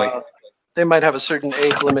 Exactly. They might have a certain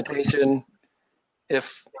age limitation,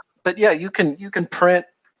 but yeah, you can print.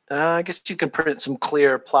 I guess you can print some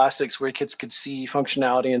clear plastics where kids could see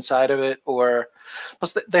functionality inside of it. Or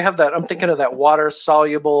plus they have that, I'm thinking of that water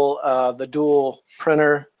soluble, the dual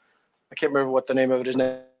printer. I can't remember what the name of it is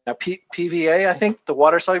now. PVA, I think, the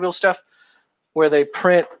water soluble stuff, where they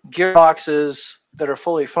print gearboxes that are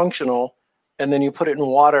fully functional, and then you put it in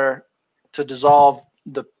water to dissolve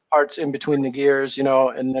the parts in between the gears,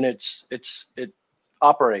 and then it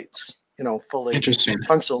operates, fully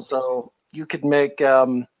functional. So you could make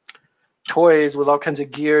toys with all kinds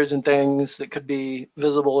of gears and things that could be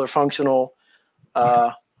visible or functional,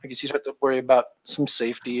 I guess you'd have to worry about some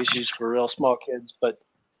safety issues for real small kids, but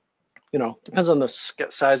depends on the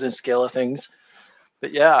size and scale of things.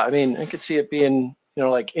 But yeah, I mean, I could see it being,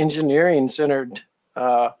 like engineering centered,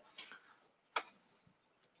 kind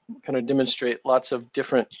of demonstrate lots of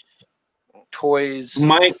different toys.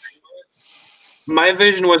 My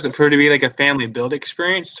vision was for it to be like a family build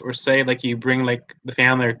experience, or say like you bring like the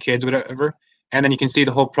family or kids, whatever, and then you can see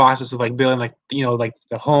the whole process of like building like like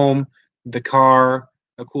the home, the car,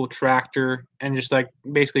 a cool tractor, and just like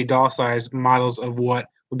basically doll size models of what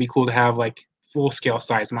would be cool to have like full scale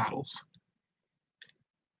size models.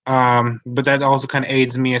 But that also kind of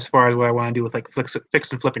aids me as far as what I want to do with like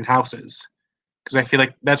fix and flipping houses, because I feel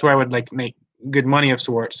like that's where I would like make good money of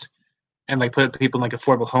sorts, and like put people in like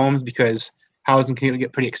affordable homes, because housing can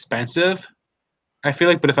get pretty expensive, I feel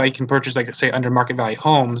like. But if I can purchase like say under market value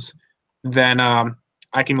homes, then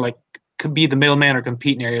I can like could be the middleman or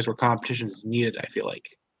compete in areas where competition is needed, I feel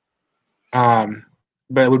like.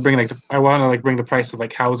 But it would bring like I want to like bring the price of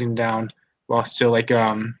like housing down while still like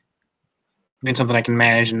being something I can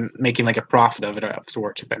manage and making like a profit of it of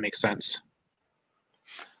sorts, if that makes sense.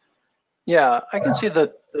 Yeah, I can see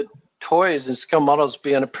the toys and scale models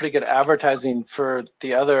being a pretty good advertising for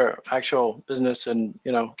the other actual business, and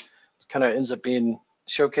it kind of ends up being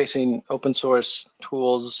showcasing open source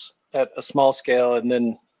tools at a small scale, and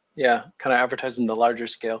then kind of advertising the larger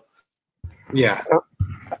scale. Yeah.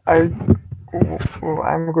 I'm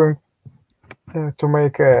going to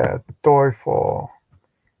make a toy for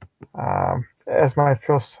as my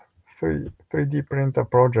first 3D printer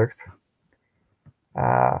project,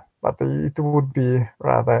 but it would be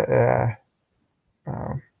rather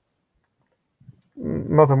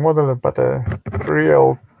not a model, but a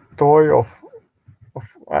real toy of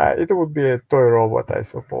it would be a toy robot, I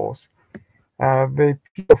suppose. They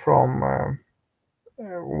appear from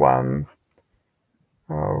one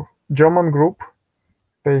German group.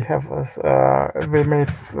 They have they made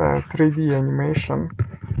 3D animation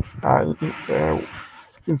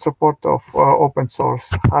in support of open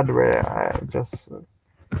source hardware. I just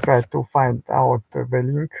tried to find out the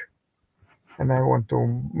link, and I want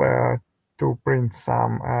to print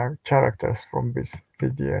some characters from this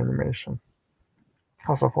 3D animation,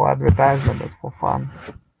 also for advertisement and for fun,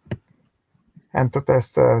 and to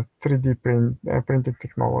test 3D printing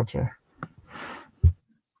technology.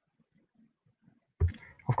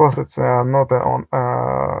 Of course, it's not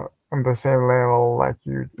on the same level like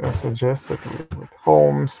you suggested with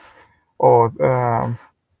homes or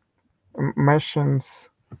machines.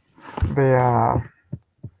 They are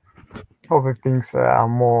other things are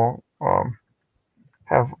more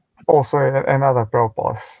have also another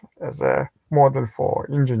purpose as a model for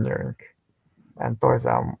engineering, and toys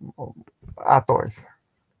are toys.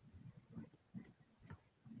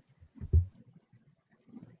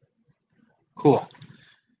 Cool.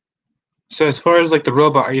 So as far as like the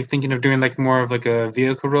robot, are you thinking of doing like more of like a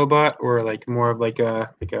vehicle robot, or like more of like a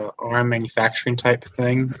arm manufacturing type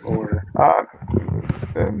thing, or?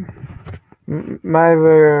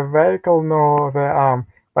 Neither vehicle nor the arm,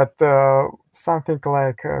 but something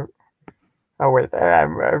like. Wait, I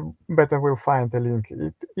better will find the link.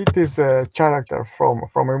 It is a character from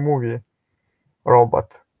a movie,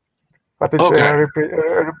 robot, but it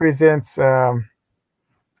represents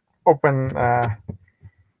open.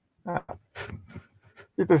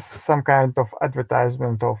 It is some kind of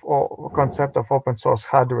advertisement of or concept of open source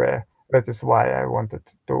hardware. That is why I wanted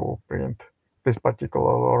to print this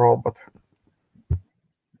particular robot.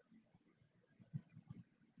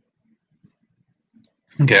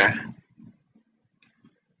 Okay.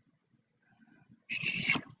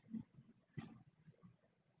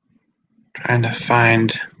 Trying to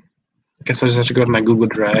find. I guess I just have to go to my Google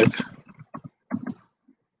Drive.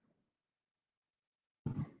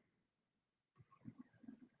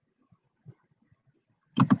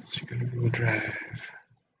 Let's go to Google Drive.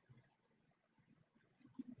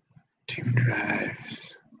 Team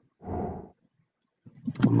drives.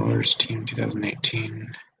 Motors Team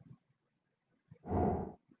 2018.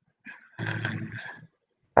 And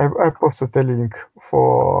I posted a link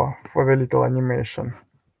for the little animation.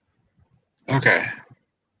 Okay.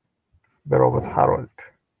 The robot Harold.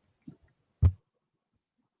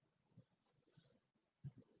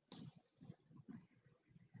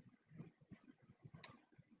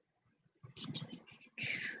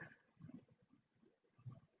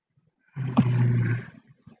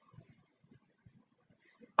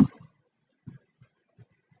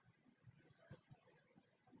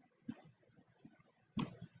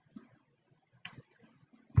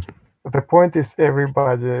 The point is,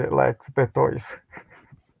 everybody likes the toys.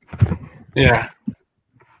 Yeah.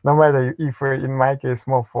 no matter if in my case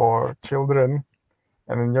more for children,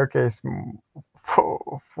 and in your case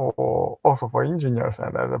for also for engineers,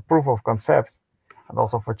 and as a proof of concept, and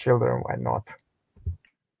also for children, why not?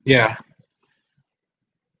 Yeah.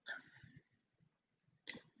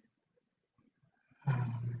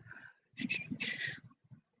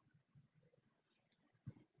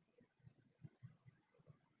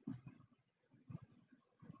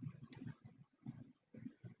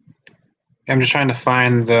 I'm just trying to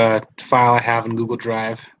find the file I have in Google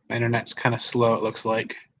Drive. My internet's kind of slow, it looks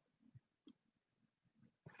like.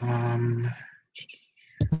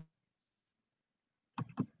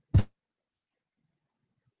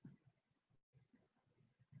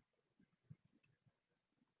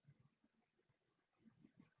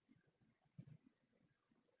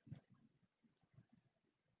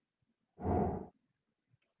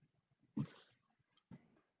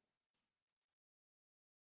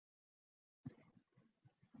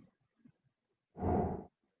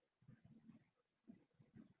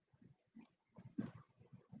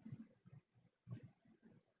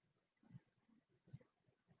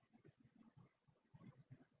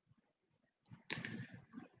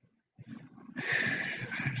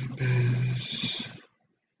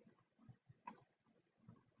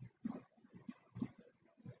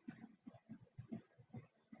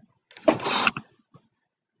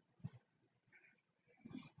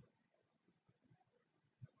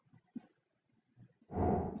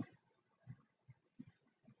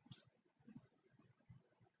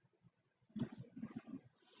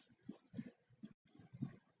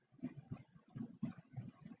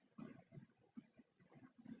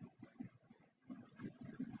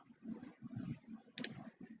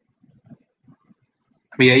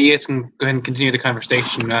 But yeah, you guys can go ahead and continue the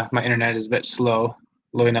conversation. My internet is a bit slow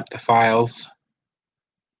loading up the files.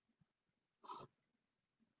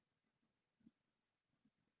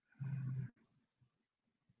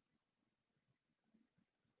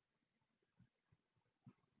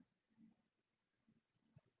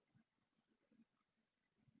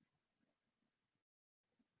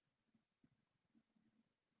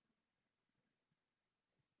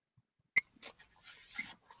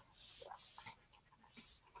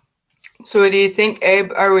 So what do you think,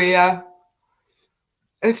 Abe? Are we,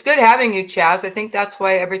 it's good having you, Chaz. I think that's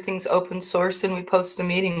why everything's open source and we post the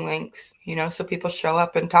meeting links, you know, so people show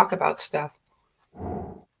up and talk about stuff.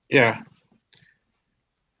 Yeah.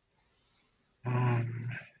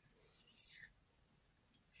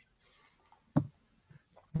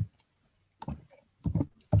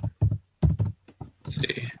 Let's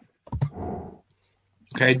see.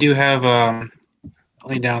 Okay, I do have, let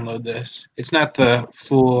me download this. It's not the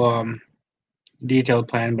full detailed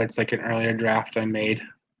plan, but it's like an earlier draft I made.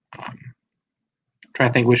 Trying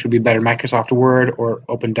to think which would be better, Microsoft Word or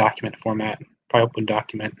Open Document format. Probably Open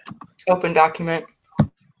Document. Open Document.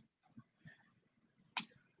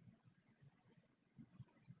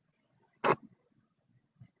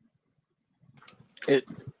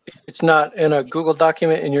 It's not in a Google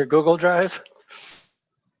document in your Google Drive?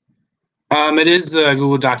 It is a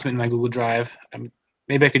Google document in my Google Drive.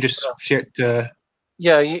 Maybe I could just share it to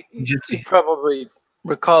Yeah, you probably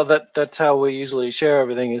recall that that's how we usually share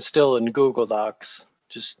everything, is still in Google Docs,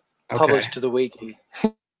 just published to the wiki.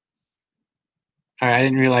 All right, I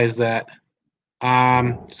didn't realize that.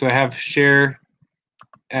 So I have share.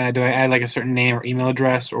 Do I add like a certain name or email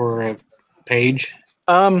address or a page?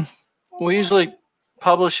 We usually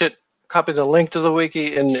publish it, copy the link to the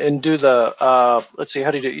wiki, and do the let's see, how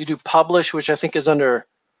do you do it? You do publish, which I think is under.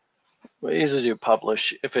 We usually do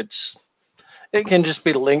publish. If it can just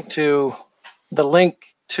be linked to the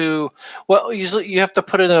link to. Well, usually you have to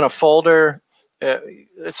put it in a folder.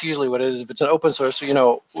 That's usually what it is. If it's an open source, you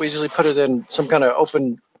know, we usually put it in some kind of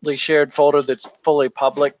openly shared folder that's fully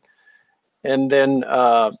public, and then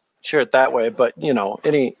share it that way. But you know,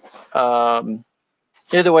 any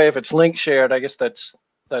either way, if it's link shared, I guess that's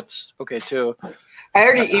okay too. I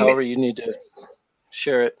already however you need to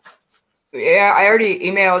share it. Yeah, I already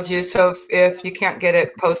emailed you. So if you can't get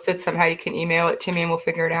it posted somehow, you can email it to me and we'll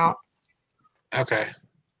figure it out. Okay.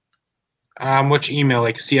 Which email,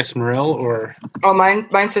 like CS Morrill or? Oh,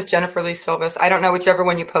 mine says Jennifer Lee Silvas. I don't know whichever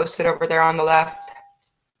one you posted over there on the left.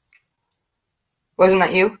 Wasn't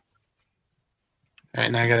that you? All right,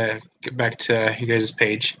 now I gotta get back to you guys'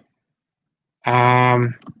 page. Oh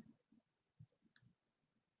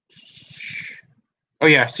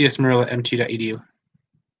yeah, csmorrill@mt.edu.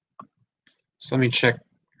 So let me check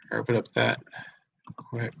or open up that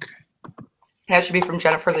quick. That should be from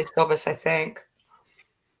Jennifer Lee Silvas, I think.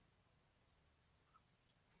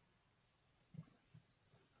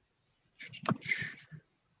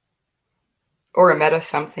 Or a meta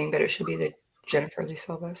something, but it should be the Jennifer Lee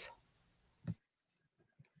Silvas.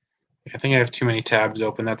 I think I have too many tabs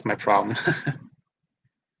open. That's my problem.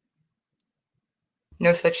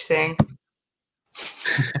 No such thing.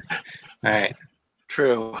 All right.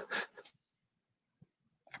 True.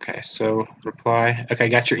 Okay, so reply. Okay, I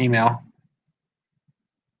got your email.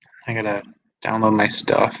 I gotta download my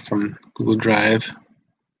stuff from Google Drive.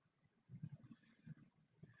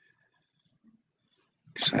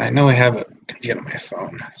 So I know I have it. I can get on my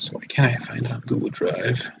phone. So why can't I find it on Google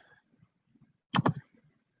Drive?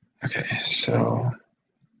 Okay, so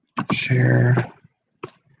share,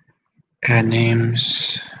 add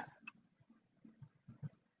names,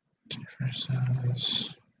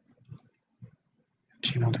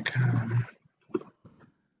 gmail.com,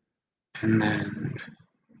 and then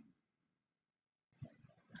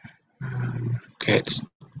okay, it's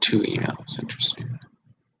 2 emails. Interesting.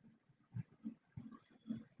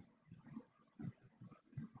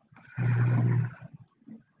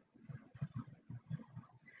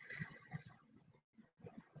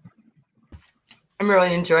 I'm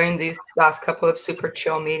really enjoying these last couple of super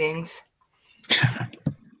chill meetings.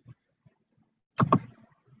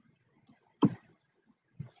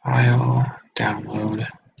 File, download,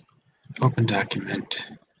 open document.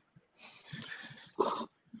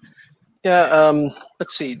 Yeah,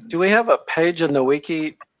 let's see. Do we have a page in the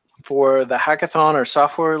wiki for the hackathon or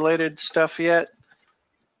software-related stuff yet?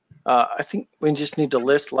 I think we just need to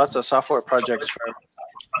list lots of software projects for.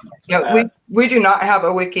 Yeah, we do not have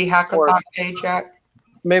a wiki hackathon page yet.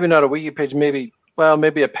 Maybe not a wiki page. Maybe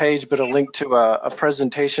a page, but a link to a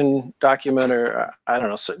presentation document, or I don't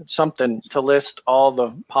know, something to list all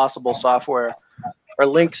the possible software, or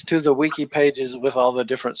links to the wiki pages with all the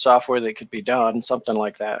different software that could be done. Something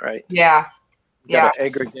like that, right? Yeah. Gotta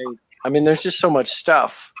aggregate. I mean, there's just so much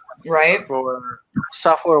stuff. Right. For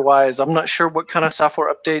software-wise, I'm not sure what kind of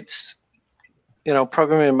software updates,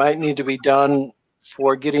 programming might need to be done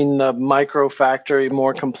for getting the micro factory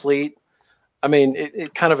more complete. I mean,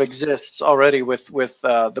 it kind of exists already with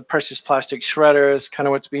the precious plastic shredders, kind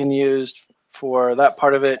of what's being used for that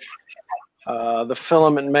part of it. The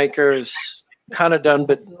filament maker is kind of done,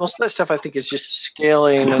 but most of that stuff I think is just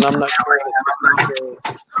scaling, and I'm not sure that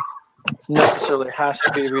it necessarily has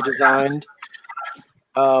to be redesigned.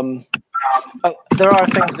 There are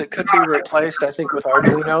things that could be replaced, I think, with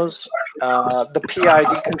Arduinos. The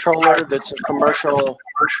PID controller, that's a commercial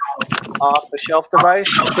off-the-shelf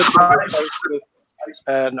device, could be replaced with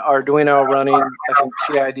an Arduino running, I think,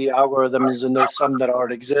 PID algorithms, and there's some that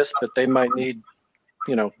already exist, but they might need,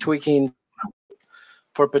 tweaking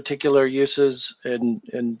for particular uses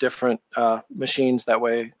in different machines that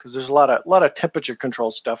way, because there's a lot of temperature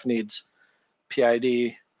control stuff needs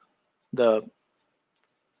PID, the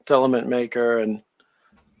filament maker, and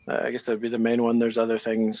I guess that'd be the main one. There's other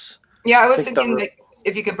things. Yeah, I was thinking that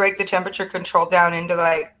if you could break the temperature control down into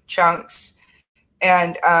like chunks,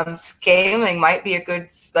 and scaling might be a good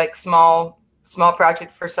like small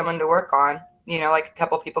project for someone to work on. Like a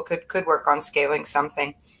couple people could work on scaling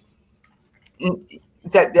something.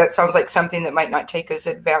 That sounds like something that might not take as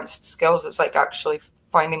advanced skills as like actually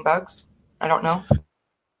finding bugs. I don't know.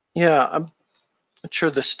 Yeah, I'm not sure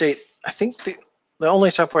the state. I think the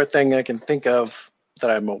only software thing I can think of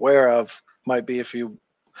that I'm aware of might be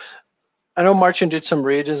I know Marcin did some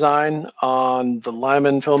redesign on the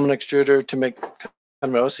Lyman filament extruder to make kind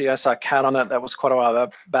of an OC. I saw a CAD on that. That was quite a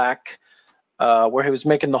while back, where he was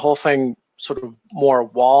making the whole thing sort of more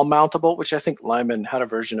wall mountable, which I think Lyman had a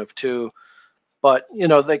version of too. But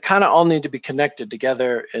they kind of all need to be connected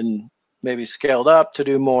together and maybe scaled up to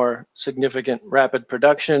do more significant rapid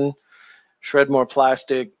production, shred more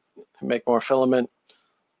plastic, make more filament.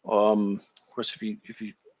 Of course, if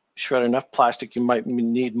you shred enough plastic, you might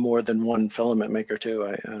need more than one filament maker too.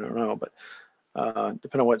 I don't know, but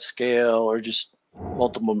depending on what scale or just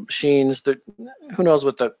multiple machines, who knows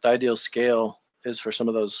what the ideal scale is for some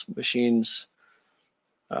of those machines.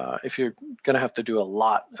 If you're going to have to do a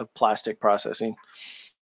lot of plastic processing.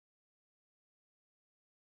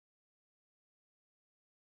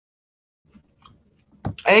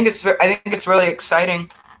 I think it's really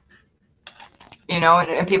exciting.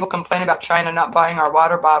 And people complain about China not buying our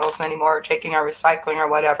water bottles anymore, or taking our recycling or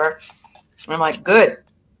whatever. And I'm like, good,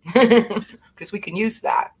 because we can use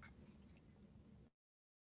that.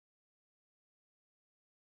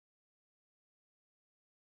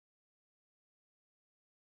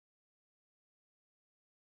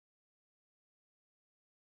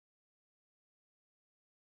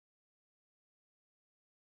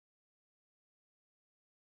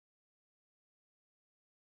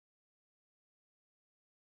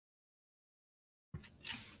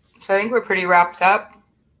 So I think we're pretty wrapped up.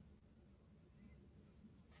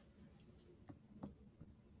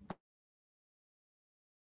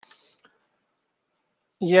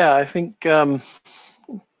 Yeah, I think I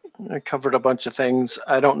covered a bunch of things.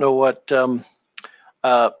 I don't know what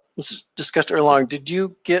was discussed earlier on. Did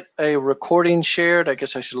you get a recording shared? I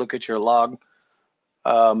guess I should look at your log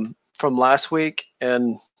from last week.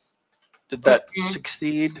 And did that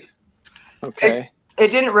succeed? Okay. It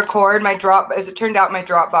didn't record my as it turned out, my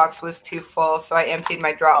Dropbox was too full, so I emptied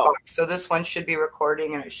my Dropbox. Oh. So this one should be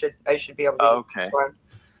recording, and I should be able to use this one.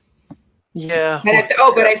 Yeah. But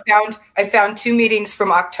I found 2 meetings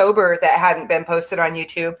from October that hadn't been posted on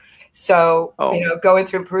YouTube. So going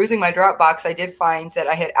through and perusing my Dropbox, I did find that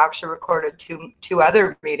I had actually recorded two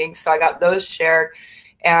other meetings. So I got those shared,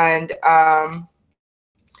 and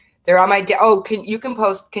they're on my. Can you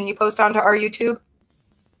post onto our YouTube?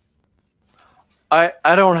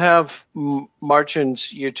 I don't have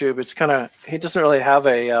Marcin's YouTube. It's kind of, he doesn't really have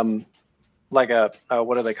a like a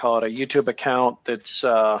what do they call it, a YouTube account that's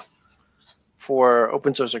for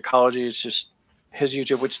Open Source Ecology. It's just his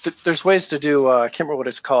YouTube, which there's ways to do. I can't remember what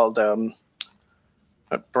it's called, a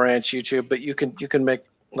branch YouTube, but you can make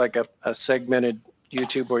like a segmented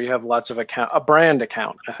YouTube where you have lots of a brand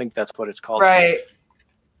account. I think that's what it's called. Right.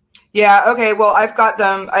 Yeah. Okay. Well, I've got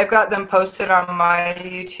them posted on my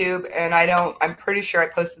YouTube, and I'm pretty sure I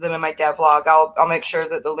posted them in my devlog. I'll make sure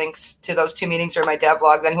that the links to those 2 meetings are in my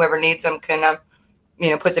devlog. Then whoever needs them can,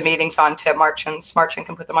 put the meetings onto Marcin's. Marcin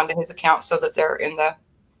can put them onto his account so that they're in the.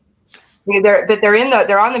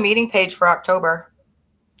 They're on the meeting page for October.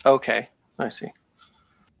 Okay, I see.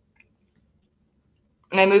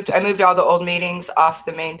 And I moved all the old meetings off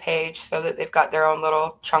the main page so that they've got their own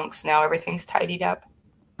little chunks now. Everything's tidied up.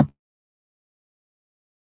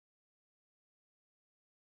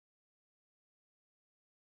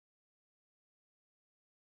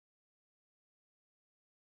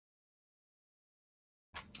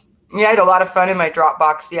 Yeah, I had a lot of fun in my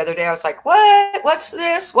Dropbox the other day. I was like, what? What's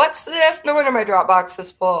this? What's this? No wonder my Dropbox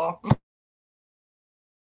is full.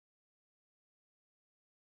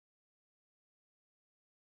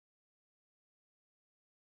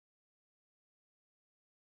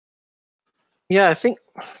 Yeah, I think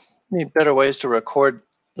we need better ways to record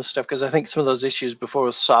the stuff, because I think some of those issues before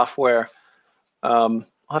with software, I'll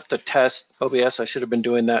have to test OBS. I should have been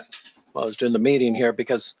doing that while I was doing the meeting here,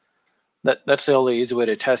 because that's the only easy way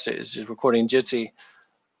to test it, is just recording Jitsi.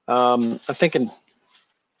 I'm thinking,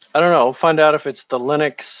 I don't know, find out if it's the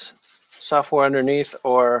Linux software underneath,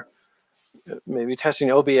 or maybe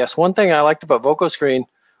testing OBS. One thing I liked about VocoScreen,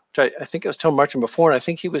 which I think I was telling Marcin before, and I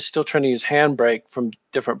think he was still trying to use Handbrake from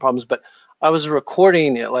different problems, but I was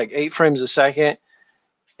recording at like 8 frames a second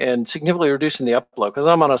and significantly reducing the upload, because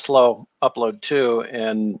I'm on a slow upload too,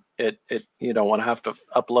 and you don't want to have to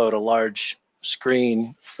upload a large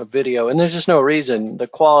screen of video, and there's just no reason. The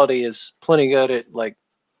quality is plenty good at like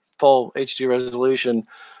full HD resolution,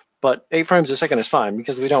 but 8 frames a second is fine,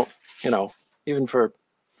 because we don't, even for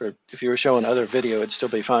if you were showing other video, it'd still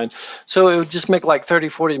be fine. So it would just make like 30,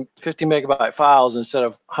 40, 50 megabyte files instead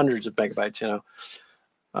of hundreds of megabytes,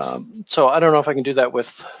 So I don't know if I can do that with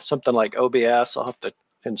something like OBS. I'll have to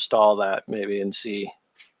install that maybe and see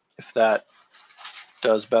if that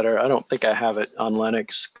does better. I don't think I have it on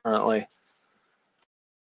Linux currently.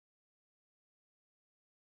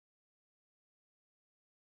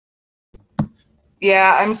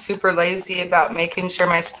 Yeah, I'm super lazy about making sure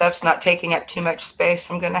my stuff's not taking up too much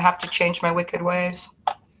space. I'm going to have to change my wicked ways.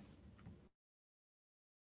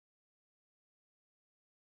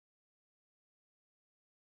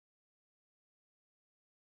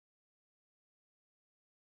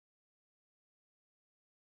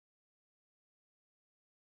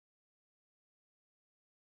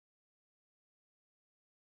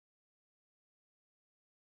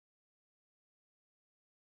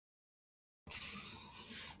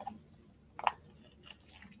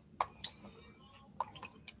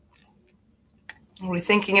 Are we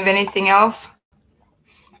thinking of anything else?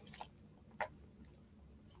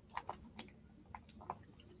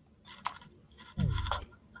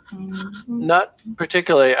 Not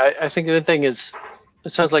particularly. I think the thing is, it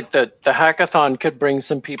sounds like the hackathon could bring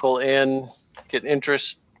some people in, get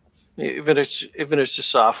interest, even if it's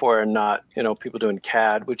just software and not people doing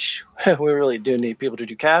CAD, which we really do need people to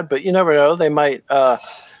do CAD. But you never know; we might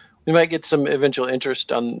get some eventual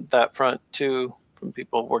interest on that front too from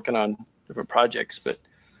people working on different projects. But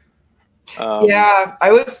yeah,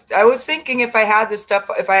 I was thinking if I had this stuff,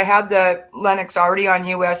 if I had the Linux already on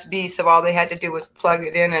USB, so all they had to do was plug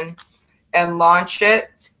it in and launch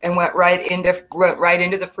it, and went right into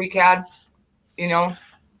the FreeCAD,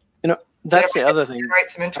 that's the other thing. Generate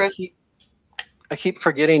some interest. I keep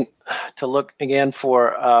forgetting to look again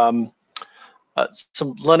for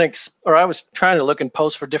some Linux, or I was trying to look and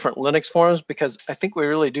post for different Linux forums, because I think we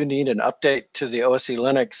really do need an update to the OSE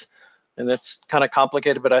Linux, and that's kind of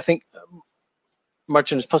complicated, but I think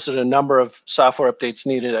Marcin has posted a number of software updates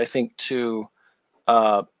needed, I think, to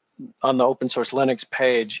on the Open Source Linux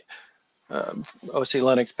page, OSE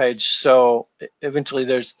Linux page. So eventually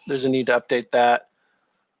there's a need to update that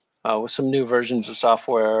with some new versions of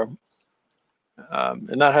software.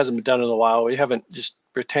 And that hasn't been done in a while. We haven't just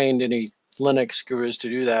retained any Linux gurus to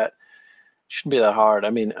do that. It shouldn't be that hard.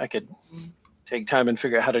 I mean, I could take time and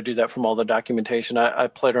figure out how to do that from all the documentation. I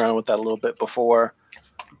played around with that a little bit before,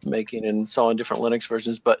 making and installing different Linux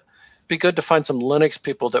versions, but it'd be good to find some Linux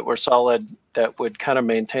people that were solid, that would kind of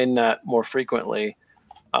maintain that more frequently.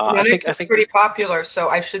 I think pretty popular, so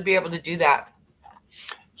I should be able to do that.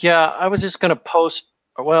 Yeah, I was just going to post.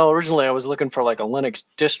 Well, originally I was looking for like a Linux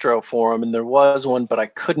distro forum, and there was one, but I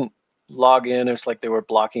couldn't log in. It's like they were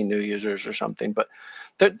blocking new users or something. But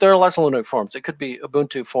there are lots of Linux forums. It could be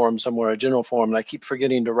Ubuntu forum somewhere, a general forum, and I keep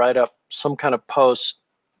forgetting to write up some kind of post.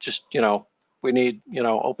 Just, we need,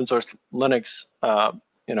 open source Linux,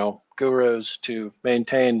 gurus to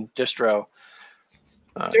maintain distro.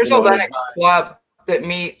 There's a Linux club that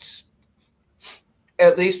meets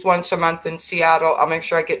at least once a month in Seattle. I'll make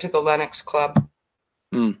sure I get to the Linux club.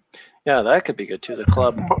 Yeah, that could be good too, the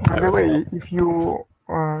club. By the way, if you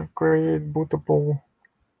create bootable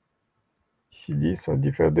CDs or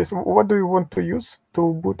DVDs, what do you want to use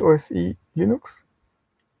to boot OSE Linux?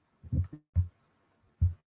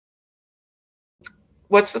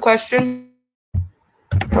 What's the question?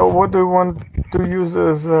 What do you want to use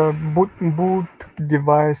as a boot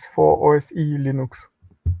device for OSE Linux?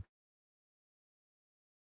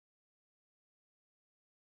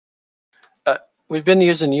 We've been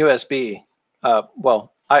using USB.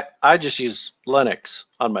 Well, I just use Linux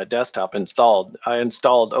on my desktop installed. I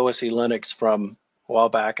installed OSE Linux from a while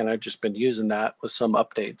back, and I've just been using that with some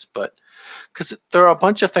updates. But because there are a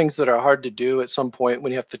bunch of things that are hard to do at some point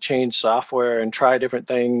when you have to change software and try different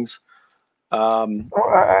things.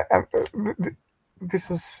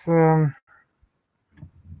 This is the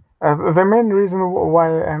main reason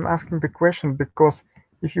why I'm asking the question, because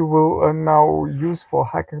if you will now use for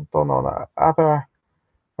hackathon or other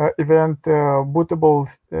event bootable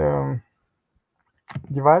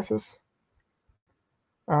devices,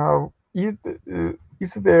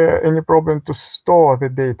 is there any problem to store the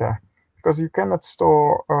data? Because you cannot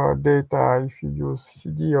store data if you use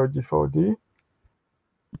CD or DVD.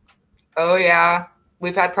 Oh yeah,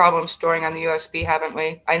 we've had problems storing on the USB, haven't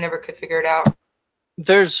we? I never could figure it out.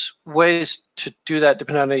 There's ways to do that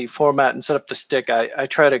depending on the format and set up the stick. I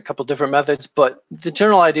tried a couple different methods, but the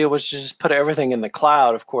general idea was to just put everything in the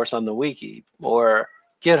cloud, of course, on the wiki or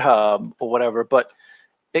GitHub or whatever. But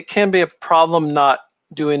it can be a problem not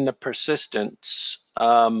doing the persistence.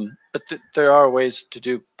 But there are ways to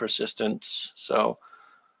do persistence. So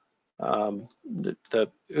the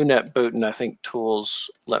UNet bootin, I think, tools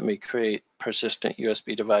let me create persistent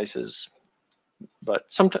USB devices.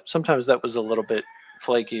 But sometimes that was a little bit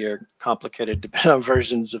flaky or complicated depending on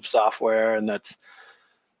versions of software, and that's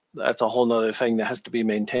a whole nother thing that has to be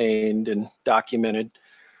maintained and documented.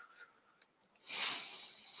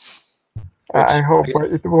 I hope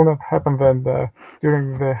it will not happen then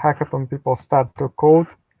during the hackathon people start to code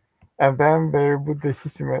and then they reboot the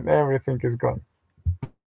system and everything is gone.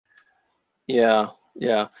 Yeah.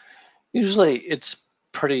 Usually it's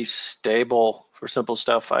pretty stable for simple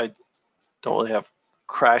stuff. I don't really have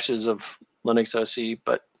crashes of Linux OSE,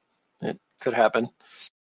 but it could happen.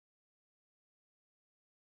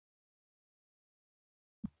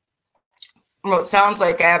 Well, it sounds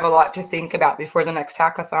like I have a lot to think about before the next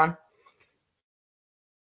hackathon.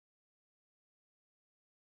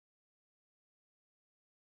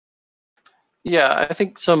 Yeah, I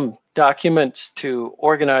think some documents to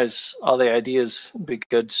organize all the ideas would be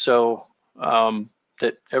good, so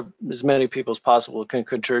that as many people as possible can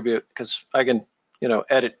contribute, because I can,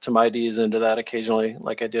 edit some ideas into that occasionally,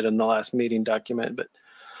 like I did in the last meeting document. But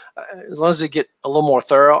as long as they get a little more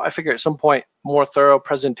thorough, I figure at some point more thorough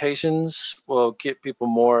presentations will get people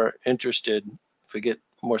more interested if we get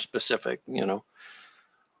more specific,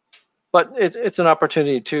 But it's an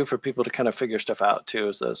opportunity too for people to kind of figure stuff out too,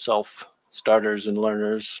 as the self-starters and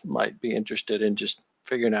learners might be interested in just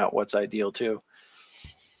figuring out what's ideal too.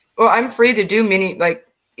 Well, I'm free to do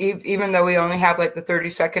even though we only have like the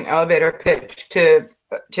 30-second elevator pitch to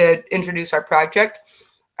introduce our project,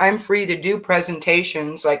 I'm free to do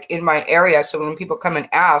presentations like in my area. So when people come and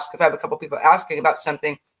ask, if I have a couple people asking about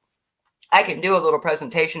something, I can do a little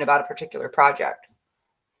presentation about a particular project,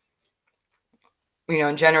 you know,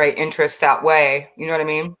 and generate interest that way. You know what I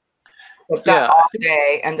mean? But that all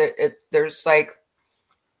day, and there's like.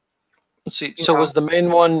 Let's see. So was the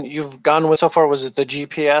main one you've gone with so far? Was it the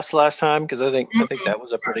GPS last time? Because I think that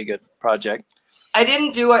was a pretty good project. I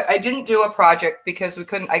didn't do a project because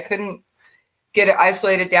I couldn't get it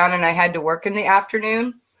isolated down, and I had to work in the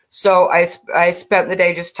afternoon. So I spent the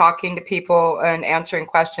day just talking to people and answering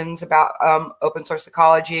questions about open source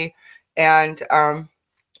ecology, and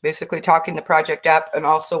basically talking the project up, and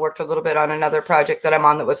also worked a little bit on another project that I'm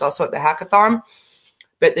on that was also at the hackathon.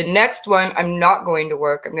 But the next one, I'm not going to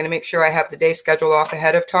work. I'm going to make sure I have the day scheduled off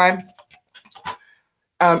ahead of time.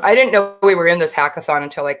 I didn't know we were in this hackathon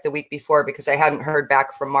until like the week before, because I hadn't heard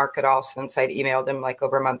back from Mark at all since I'd emailed him like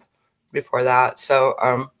over a month before that. So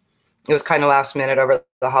it was kind of last minute over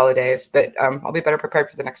the holidays, but I'll be better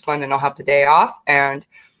prepared for the next one, and I'll have the day off and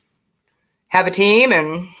have a team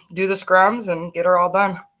and do the scrums and get her all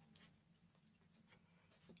done.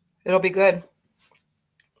 It'll be good.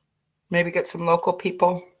 Maybe get some local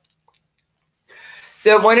people.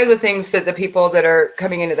 One of the things that the people that are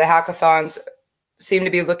coming into the hackathons seem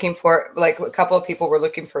to be looking for, like a couple of people were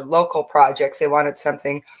looking for local projects. They wanted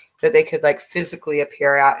something that they could like physically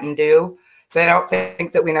appear at and do. But I don't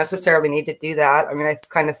think that we necessarily need to do that. I mean, I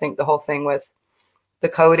kind of think the whole thing with the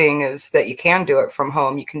coding is that you can do it from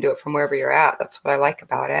home. You can do it from wherever you're at. That's what I like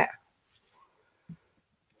about it.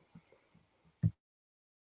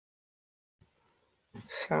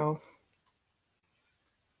 So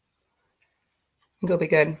it'll be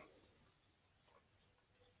good.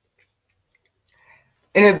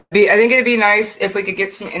 And I think it'd be nice if we could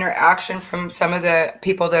get some interaction from some of the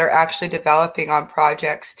people that are actually developing on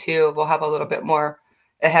projects too. We'll have a little bit more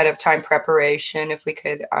ahead of time preparation if we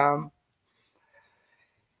could,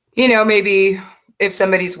 you know, maybe if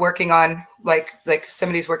somebody's working on like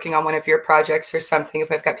somebody's working on one of your projects or something,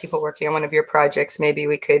 if I've got people working on one of your projects, maybe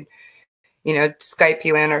we could, you know, Skype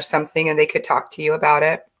you in or something, and they could talk to you about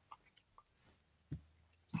it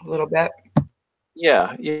a little bit.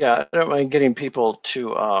 Yeah, I don't mind getting people to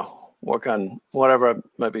work on whatever I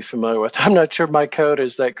might be familiar with. I'm not sure my code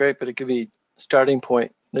is that great, but it could be a starting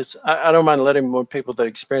point. I don't mind letting more people that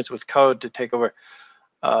experience with code to take over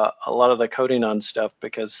a lot of the coding on stuff,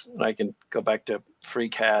 because I can go back to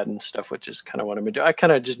FreeCAD and stuff, which is kind of what I'm gonna do. I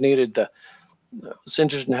kind of just needed I was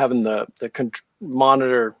interested in having the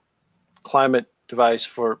monitor climate device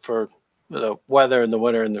for the weather in the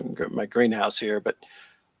winter in my greenhouse here, but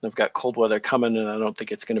I've got cold weather coming, and I don't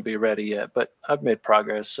think it's going to be ready yet, but I've made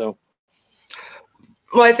progress. So,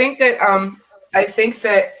 well, I think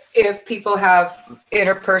that if people have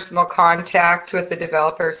interpersonal contact with the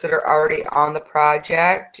developers that are already on the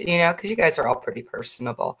project, you know, because you guys are all pretty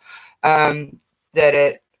personable, that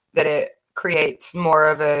it creates more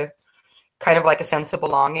of a kind of like a sense of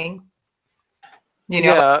belonging. You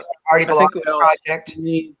know, yeah, like already belong to the project.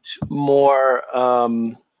 Need more.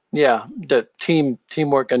 The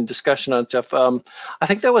teamwork and discussion on stuff. I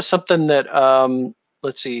think that was something that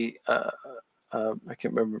let's see, I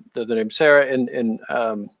can't remember the name. Sarah and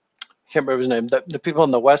I can't remember his name. The people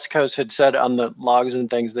on the West Coast had said on the logs and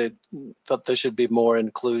things they thought there should be more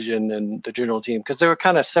inclusion in the journal team, because they were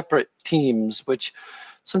kind of separate teams, which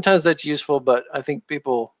sometimes that's useful, but I think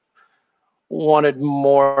people wanted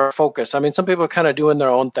more focus. I mean, some people are kind of doing their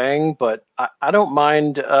own thing, but I don't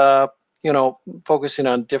mind you know, focusing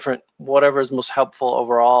on different, whatever is most helpful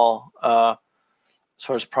overall as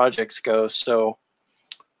far as projects go. So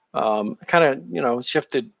kind of, you know,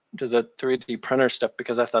 shifted to the 3D printer stuff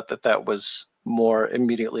because I thought that was more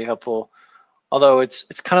immediately helpful. Although it's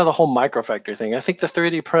kind of the whole microfactor thing. I think the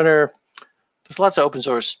 3D printer, there's lots of open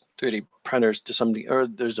source 3D printers to some degree, or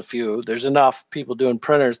there's a few. There's enough people doing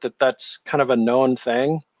printers that's kind of a known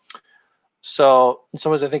thing. So in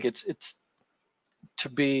some ways, I think it's to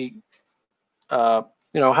be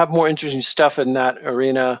you know, have more interesting stuff in that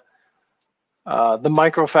arena. The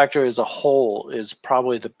microfactor as a whole is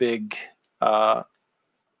probably the big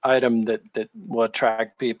item that will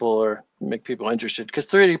attract people or make people interested, because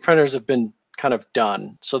 3D printers have been kind of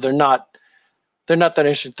done, so they're not that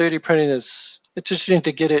interesting. 3D printing it's interesting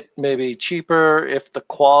to get it maybe cheaper if the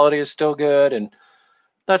quality is still good, and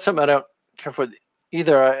that's something I don't care for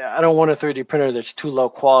either. I don't want a 3D printer that's too low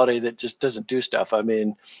quality that just doesn't do stuff. I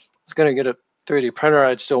mean, it's going to get a 3D printer,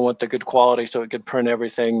 I'd still want the good quality so it could print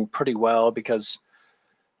everything pretty well, because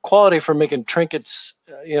quality for making trinkets,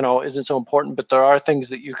 you know, isn't so important, but there are things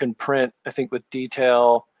that you can print, I think, with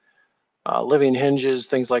detail, living hinges,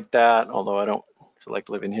 things like that, although I don't like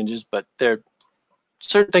living hinges, but there are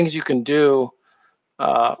certain things you can do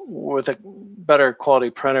with a better quality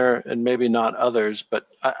printer and maybe not others, but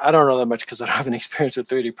I don't know that much because I don't have any experience with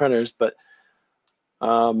 3D printers, but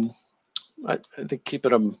I think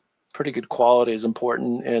keeping them pretty good quality is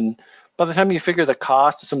important. And by the time you figure the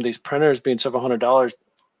cost of some of these printers being several $100s,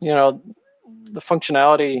 you know, the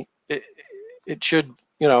functionality, it should,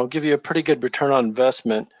 you know, give you a pretty good return on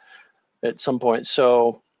investment at some point.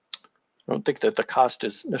 So I don't think that the cost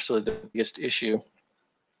is necessarily the biggest issue.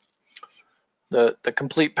 The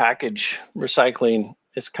complete package recycling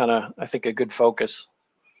is kind of, I think, a good focus,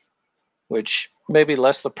 which maybe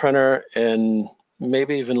less the printer and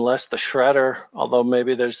maybe even less the shredder, although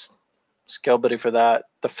maybe there's scalability for that.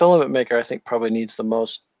 The filament maker, I think, probably needs the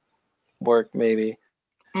most work, maybe,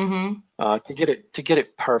 to get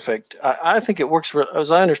it perfect. I think it works,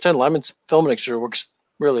 as I understand, Lyman's filament extruder works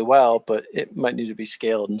really well, but it might need to be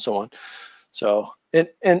scaled and so on. So,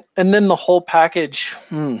 and then the whole package,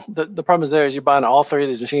 the problem is there is you're buying all three of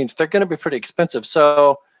these machines. They're going to be pretty expensive.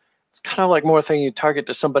 So it's kind of like more thing you target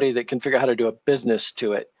to somebody that can figure out how to do a business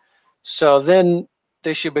to it. So then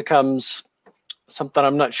the issue becomes something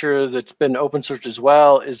I'm not sure that's been open sourced as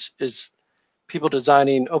well is people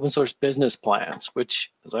designing open source business plans,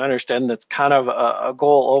 which, as I understand, that's kind of a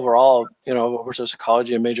goal overall. You know, open source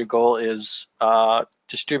ecology, a major goal is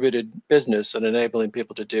distributed business and enabling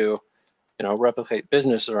people to do, you know, replicate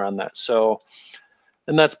business around that. So,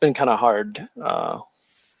 and that's been kind of hard.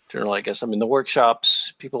 Generally, I guess. I mean, the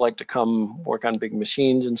workshops, people like to come work on big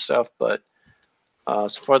machines and stuff, but so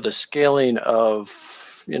far the scaling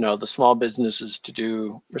of, you know, the small businesses to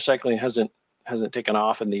do recycling hasn't taken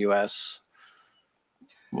off in the U.S.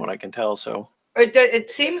 from what I can tell. So it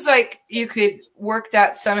seems like you could work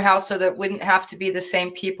that somehow so that it wouldn't have to be the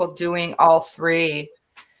same people doing all three.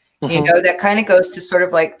 You know, that kind of goes to sort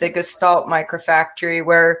of like the Gestalt microfactory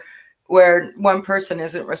where one person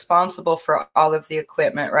isn't responsible for all of the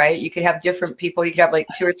equipment, right? You could have different people. You could have like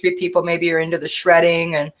 2 or 3 people. Maybe you're into the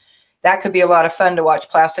shredding, and that could be a lot of fun to watch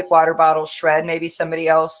plastic water bottles shred. Maybe somebody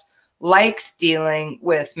else likes dealing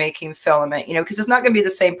with making filament, you know, because it's not going to be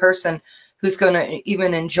the same person who's going to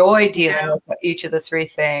even enjoy dealing with each of the 3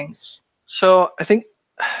 things. So I think,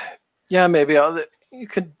 yeah, maybe you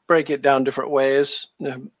could break it down different ways.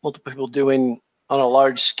 Multiple people doing on a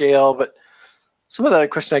large scale, but some of that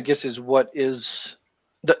question, I guess, is what is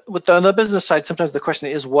on the business side. Sometimes the question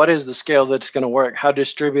is, what is the scale that's going to work? How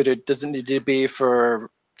distributed does it need to be for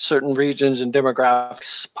certain regions and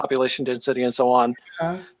demographics, population density, and so on?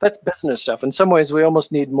 That's business stuff. In some ways, we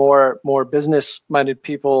almost need more business-minded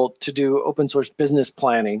people to do open source business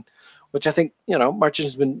planning, which I think, you know, Marcin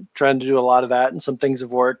has been trying to do a lot of that, and some things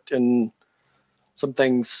have worked, and some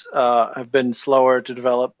things have been slower to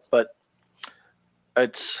develop. But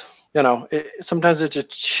it's, you know, sometimes it's a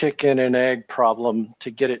chicken and egg problem to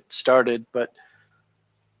get it started. But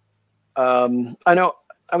I know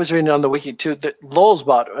I was reading on the wiki too that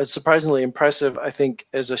Lulzbot is surprisingly impressive, I think,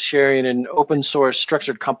 as a sharing an open source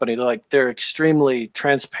structured company. Like, they're extremely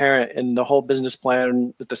transparent in the whole business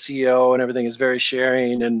plan, that the CEO and everything is very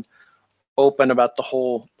sharing and open about the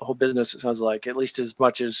whole business. It sounds like, at least as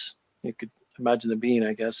much as you could imagine them being,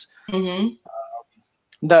 I guess.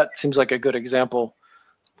 That seems like a good example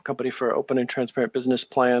of a company for open and transparent business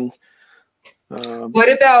plans. What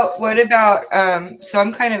about so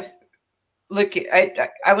I'm kind of looking,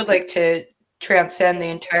 I would like to transcend the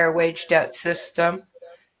entire wage debt system,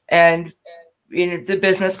 and, you know, the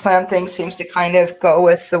business plan thing seems to kind of go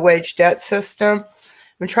with the wage debt system.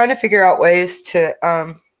 I'm trying to figure out ways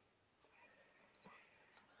to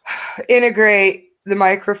integrate the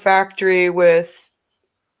microfactory with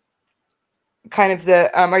kind of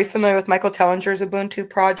the, are you familiar with Michael Tellinger's Ubuntu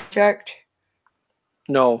project?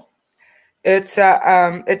 No. It's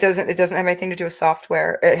it doesn't have anything to do with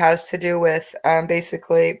software. It has to do with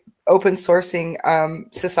basically open sourcing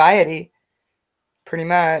society, pretty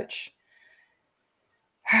much.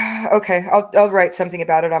 Okay, I'll write something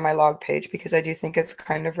about it on my log page because I do think it's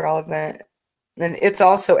kind of relevant, and it's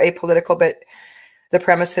also apolitical. But the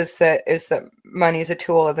premise is that money is a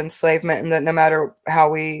tool of enslavement, and that no matter how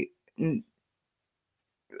we, no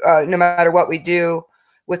matter what we do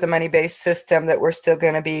with a money-based system, that we're still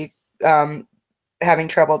going to be having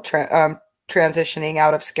trouble transitioning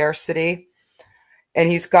out of scarcity. And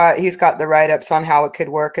he's got the write-ups on how it could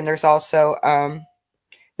work. And there's also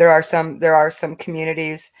there are some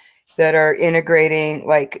communities that are integrating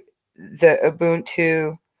like the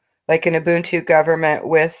Ubuntu, like an Ubuntu government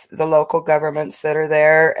with the local governments that are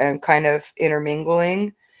there, and kind of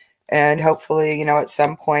intermingling, and hopefully, you know, at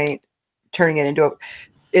some point turning it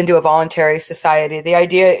into a voluntary society. The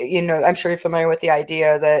idea, you know, I'm sure you're familiar with the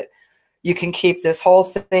idea that you can keep this whole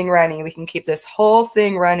thing running. We can keep this whole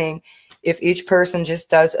thing running if each person just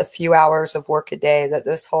does a few hours of work a day. That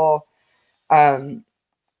this whole,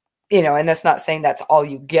 you know, and that's not saying that's all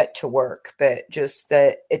you get to work, but just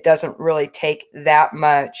that it doesn't really take that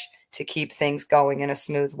much to keep things going in a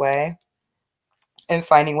smooth way, and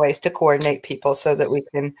finding ways to coordinate people so that we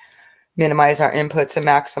can minimize our inputs and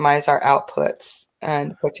maximize our outputs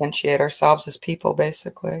and potentiate ourselves as people,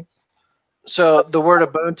 basically. So the word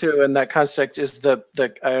Ubuntu in that context is the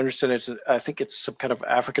I understand I think it's some kind of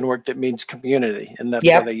African word that means community, and that's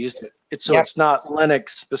why they used it. So it's not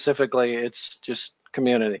Linux specifically, it's just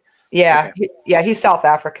community. Yeah, okay. He's South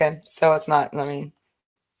African, so it's not, I mean.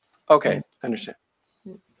 Okay, I understand.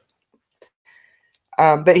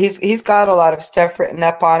 But he's got a lot of stuff written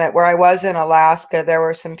up on it. Where I was in Alaska, there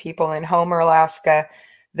were some people in Homer, Alaska,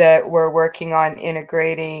 that were working on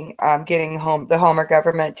integrating, getting the Homer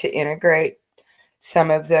government to integrate some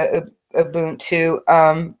of the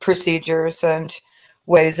Ubuntu procedures and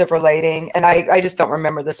ways of relating. And I just don't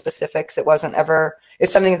remember the specifics. It wasn't ever,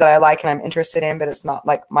 it's something that I like and I'm interested in, but it's not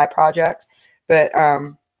like my project. But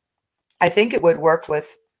I think it would work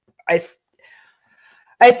with,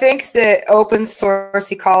 I think that open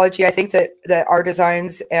source ecology, I think that our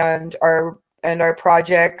designs and our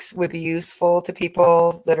projects would be useful to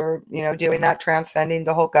people that are, you know, doing that, transcending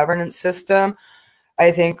the whole governance system.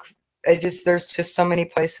 I think there's just so many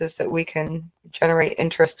places that we can generate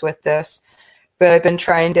interest with this. But I've been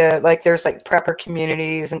trying to, like, there's like prepper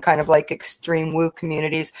communities and kind of like extreme woo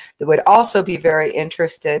communities that would also be very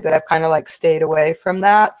interested, but I've kind of like stayed away from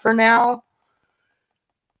that for now.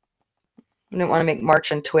 I didn't want to make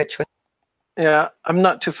Marcin twitch with. Yeah, I'm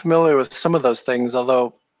not too familiar with some of those things,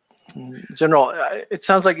 although in general, it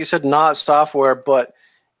sounds like you said not software, but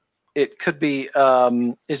it could be,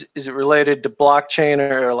 is it related to blockchain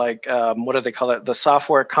or like, what do they call it? The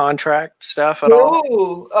software contract stuff at all?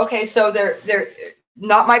 Ooh, okay. So they're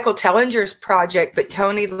not Michael Tellinger's project, but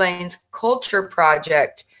Tony Lane's culture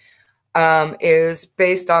project is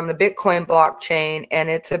based on the Bitcoin blockchain, and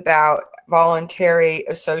it's about voluntary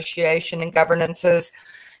association and governances.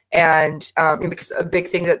 And because a big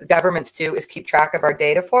thing that the governments do is keep track of our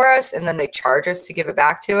data for us, and then they charge us to give it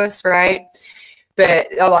back to us, right? But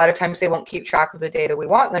a lot of times they won't keep track of the data we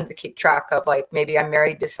want them to keep track of. Like, maybe I'm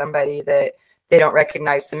married to somebody that they don't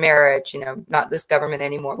recognize the marriage, you know, not this government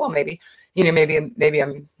anymore. Well, maybe, you know, maybe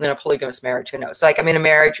I'm in a polygamous marriage, who knows? Like, I'm in a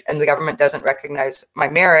marriage and the government doesn't recognize my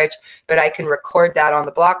marriage, but I can record that on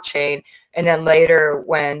the blockchain. And then later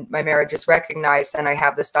when my marriage is recognized, then I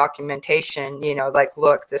have this documentation, you know, like,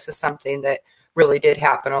 look, this is something that really did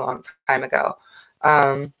happen a long time ago.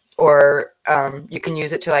 Or you can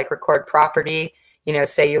use it to like record property. You know,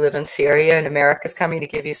 say you live in Syria and America's coming to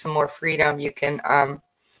give you some more freedom. You can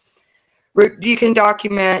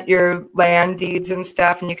document your land deeds and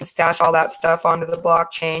stuff, and you can stash all that stuff onto the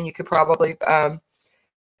blockchain. You could probably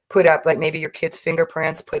put up like maybe your kids'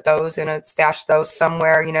 fingerprints, put those in stash those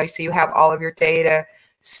somewhere, you know, so you have all of your data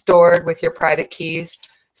stored with your private keys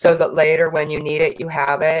so that later when you need it, you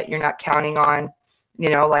have it. You're not counting on, you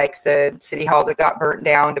know, like the city hall that got burnt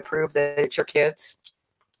down to prove that it's your kids.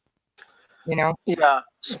 You know? Yeah,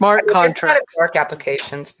 smart contracts. Work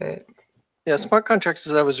applications, but yeah, smart contracts,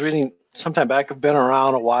 as I was reading sometime back, have been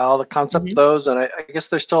around a while, the concept of those, and I guess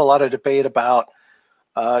there's still a lot of debate about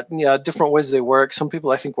yeah, different ways they work. Some people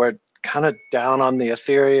I think were kind of down on the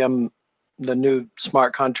Ethereum, the new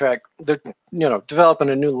smart contract. They're, you know, developing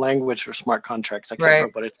a new language for smart contracts. I can't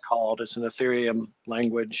remember what it's called. It's an Ethereum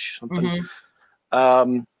language, something.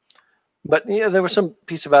 But yeah, there was some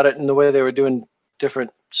piece about it in the way they were doing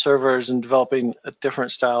different servers and developing a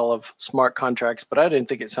different style of smart contracts, but I didn't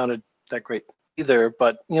think it sounded that great either.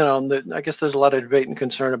 But you know, I guess there's a lot of debate and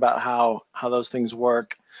concern about how those things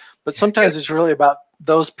work. But sometimes it's really about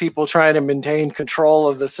those people trying to maintain control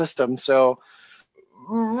of the system. So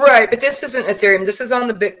right, but this isn't Ethereum. This is on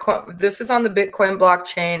the Bitcoin. This is on the Bitcoin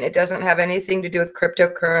blockchain. It doesn't have anything to do with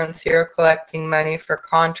cryptocurrency or collecting money for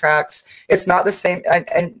contracts. It's not the same.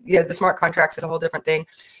 And yeah, the smart contracts is a whole different thing.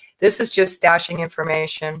 This is just stashing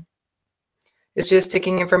information. It's just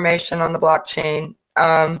sticking information on the blockchain.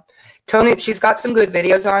 Tony, she's got some good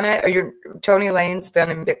videos on it. Tony Lane's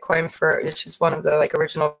been in Bitcoin she's one of the like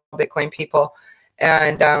original Bitcoin people.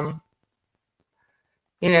 And,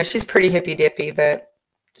 you know, she's pretty hippy dippy, but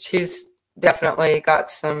she's definitely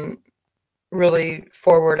got some really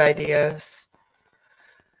forward ideas.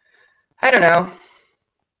 I don't know.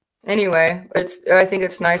 Anyway, I think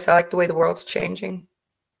it's nice. I like the way the world's changing.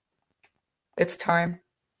 It's time.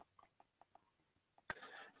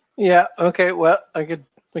 Yeah. Okay. Well,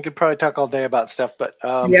 we could probably talk all day about stuff, but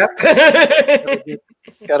yep.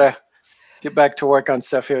 gotta get back to work on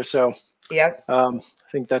stuff here. So yep. I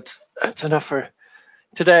think that's enough for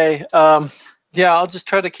today. Yeah, I'll just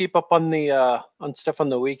try to keep up on the on stuff on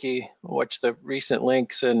the wiki, watch the recent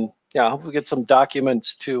links, and yeah, hopefully get some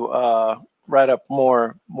documents to write up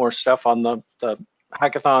more stuff on the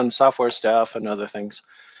hackathon software stuff and other things.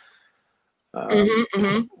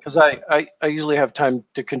 Because I usually have time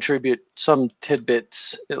to contribute some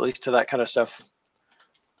tidbits, at least to that kind of stuff.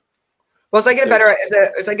 Well, as I get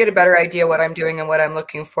a better idea what I'm doing and what I'm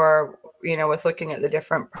looking for, you know, with looking at the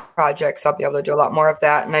different projects, I'll be able to do a lot more of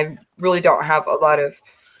that. And I really don't have a lot of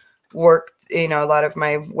work, you know, a lot of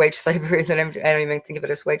my wage slavery that I don't even think of it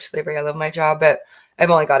as wage slavery. I love my job, but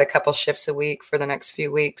I've only got a couple shifts a week for the next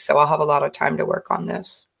few weeks. So I'll have a lot of time to work on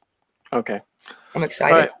this. Okay. I'm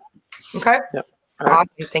excited. All right. Okay. Yep.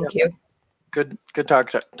 Awesome. Thank you. Good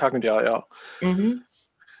talking to y'all.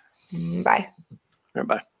 Bye. All right,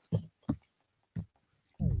 bye.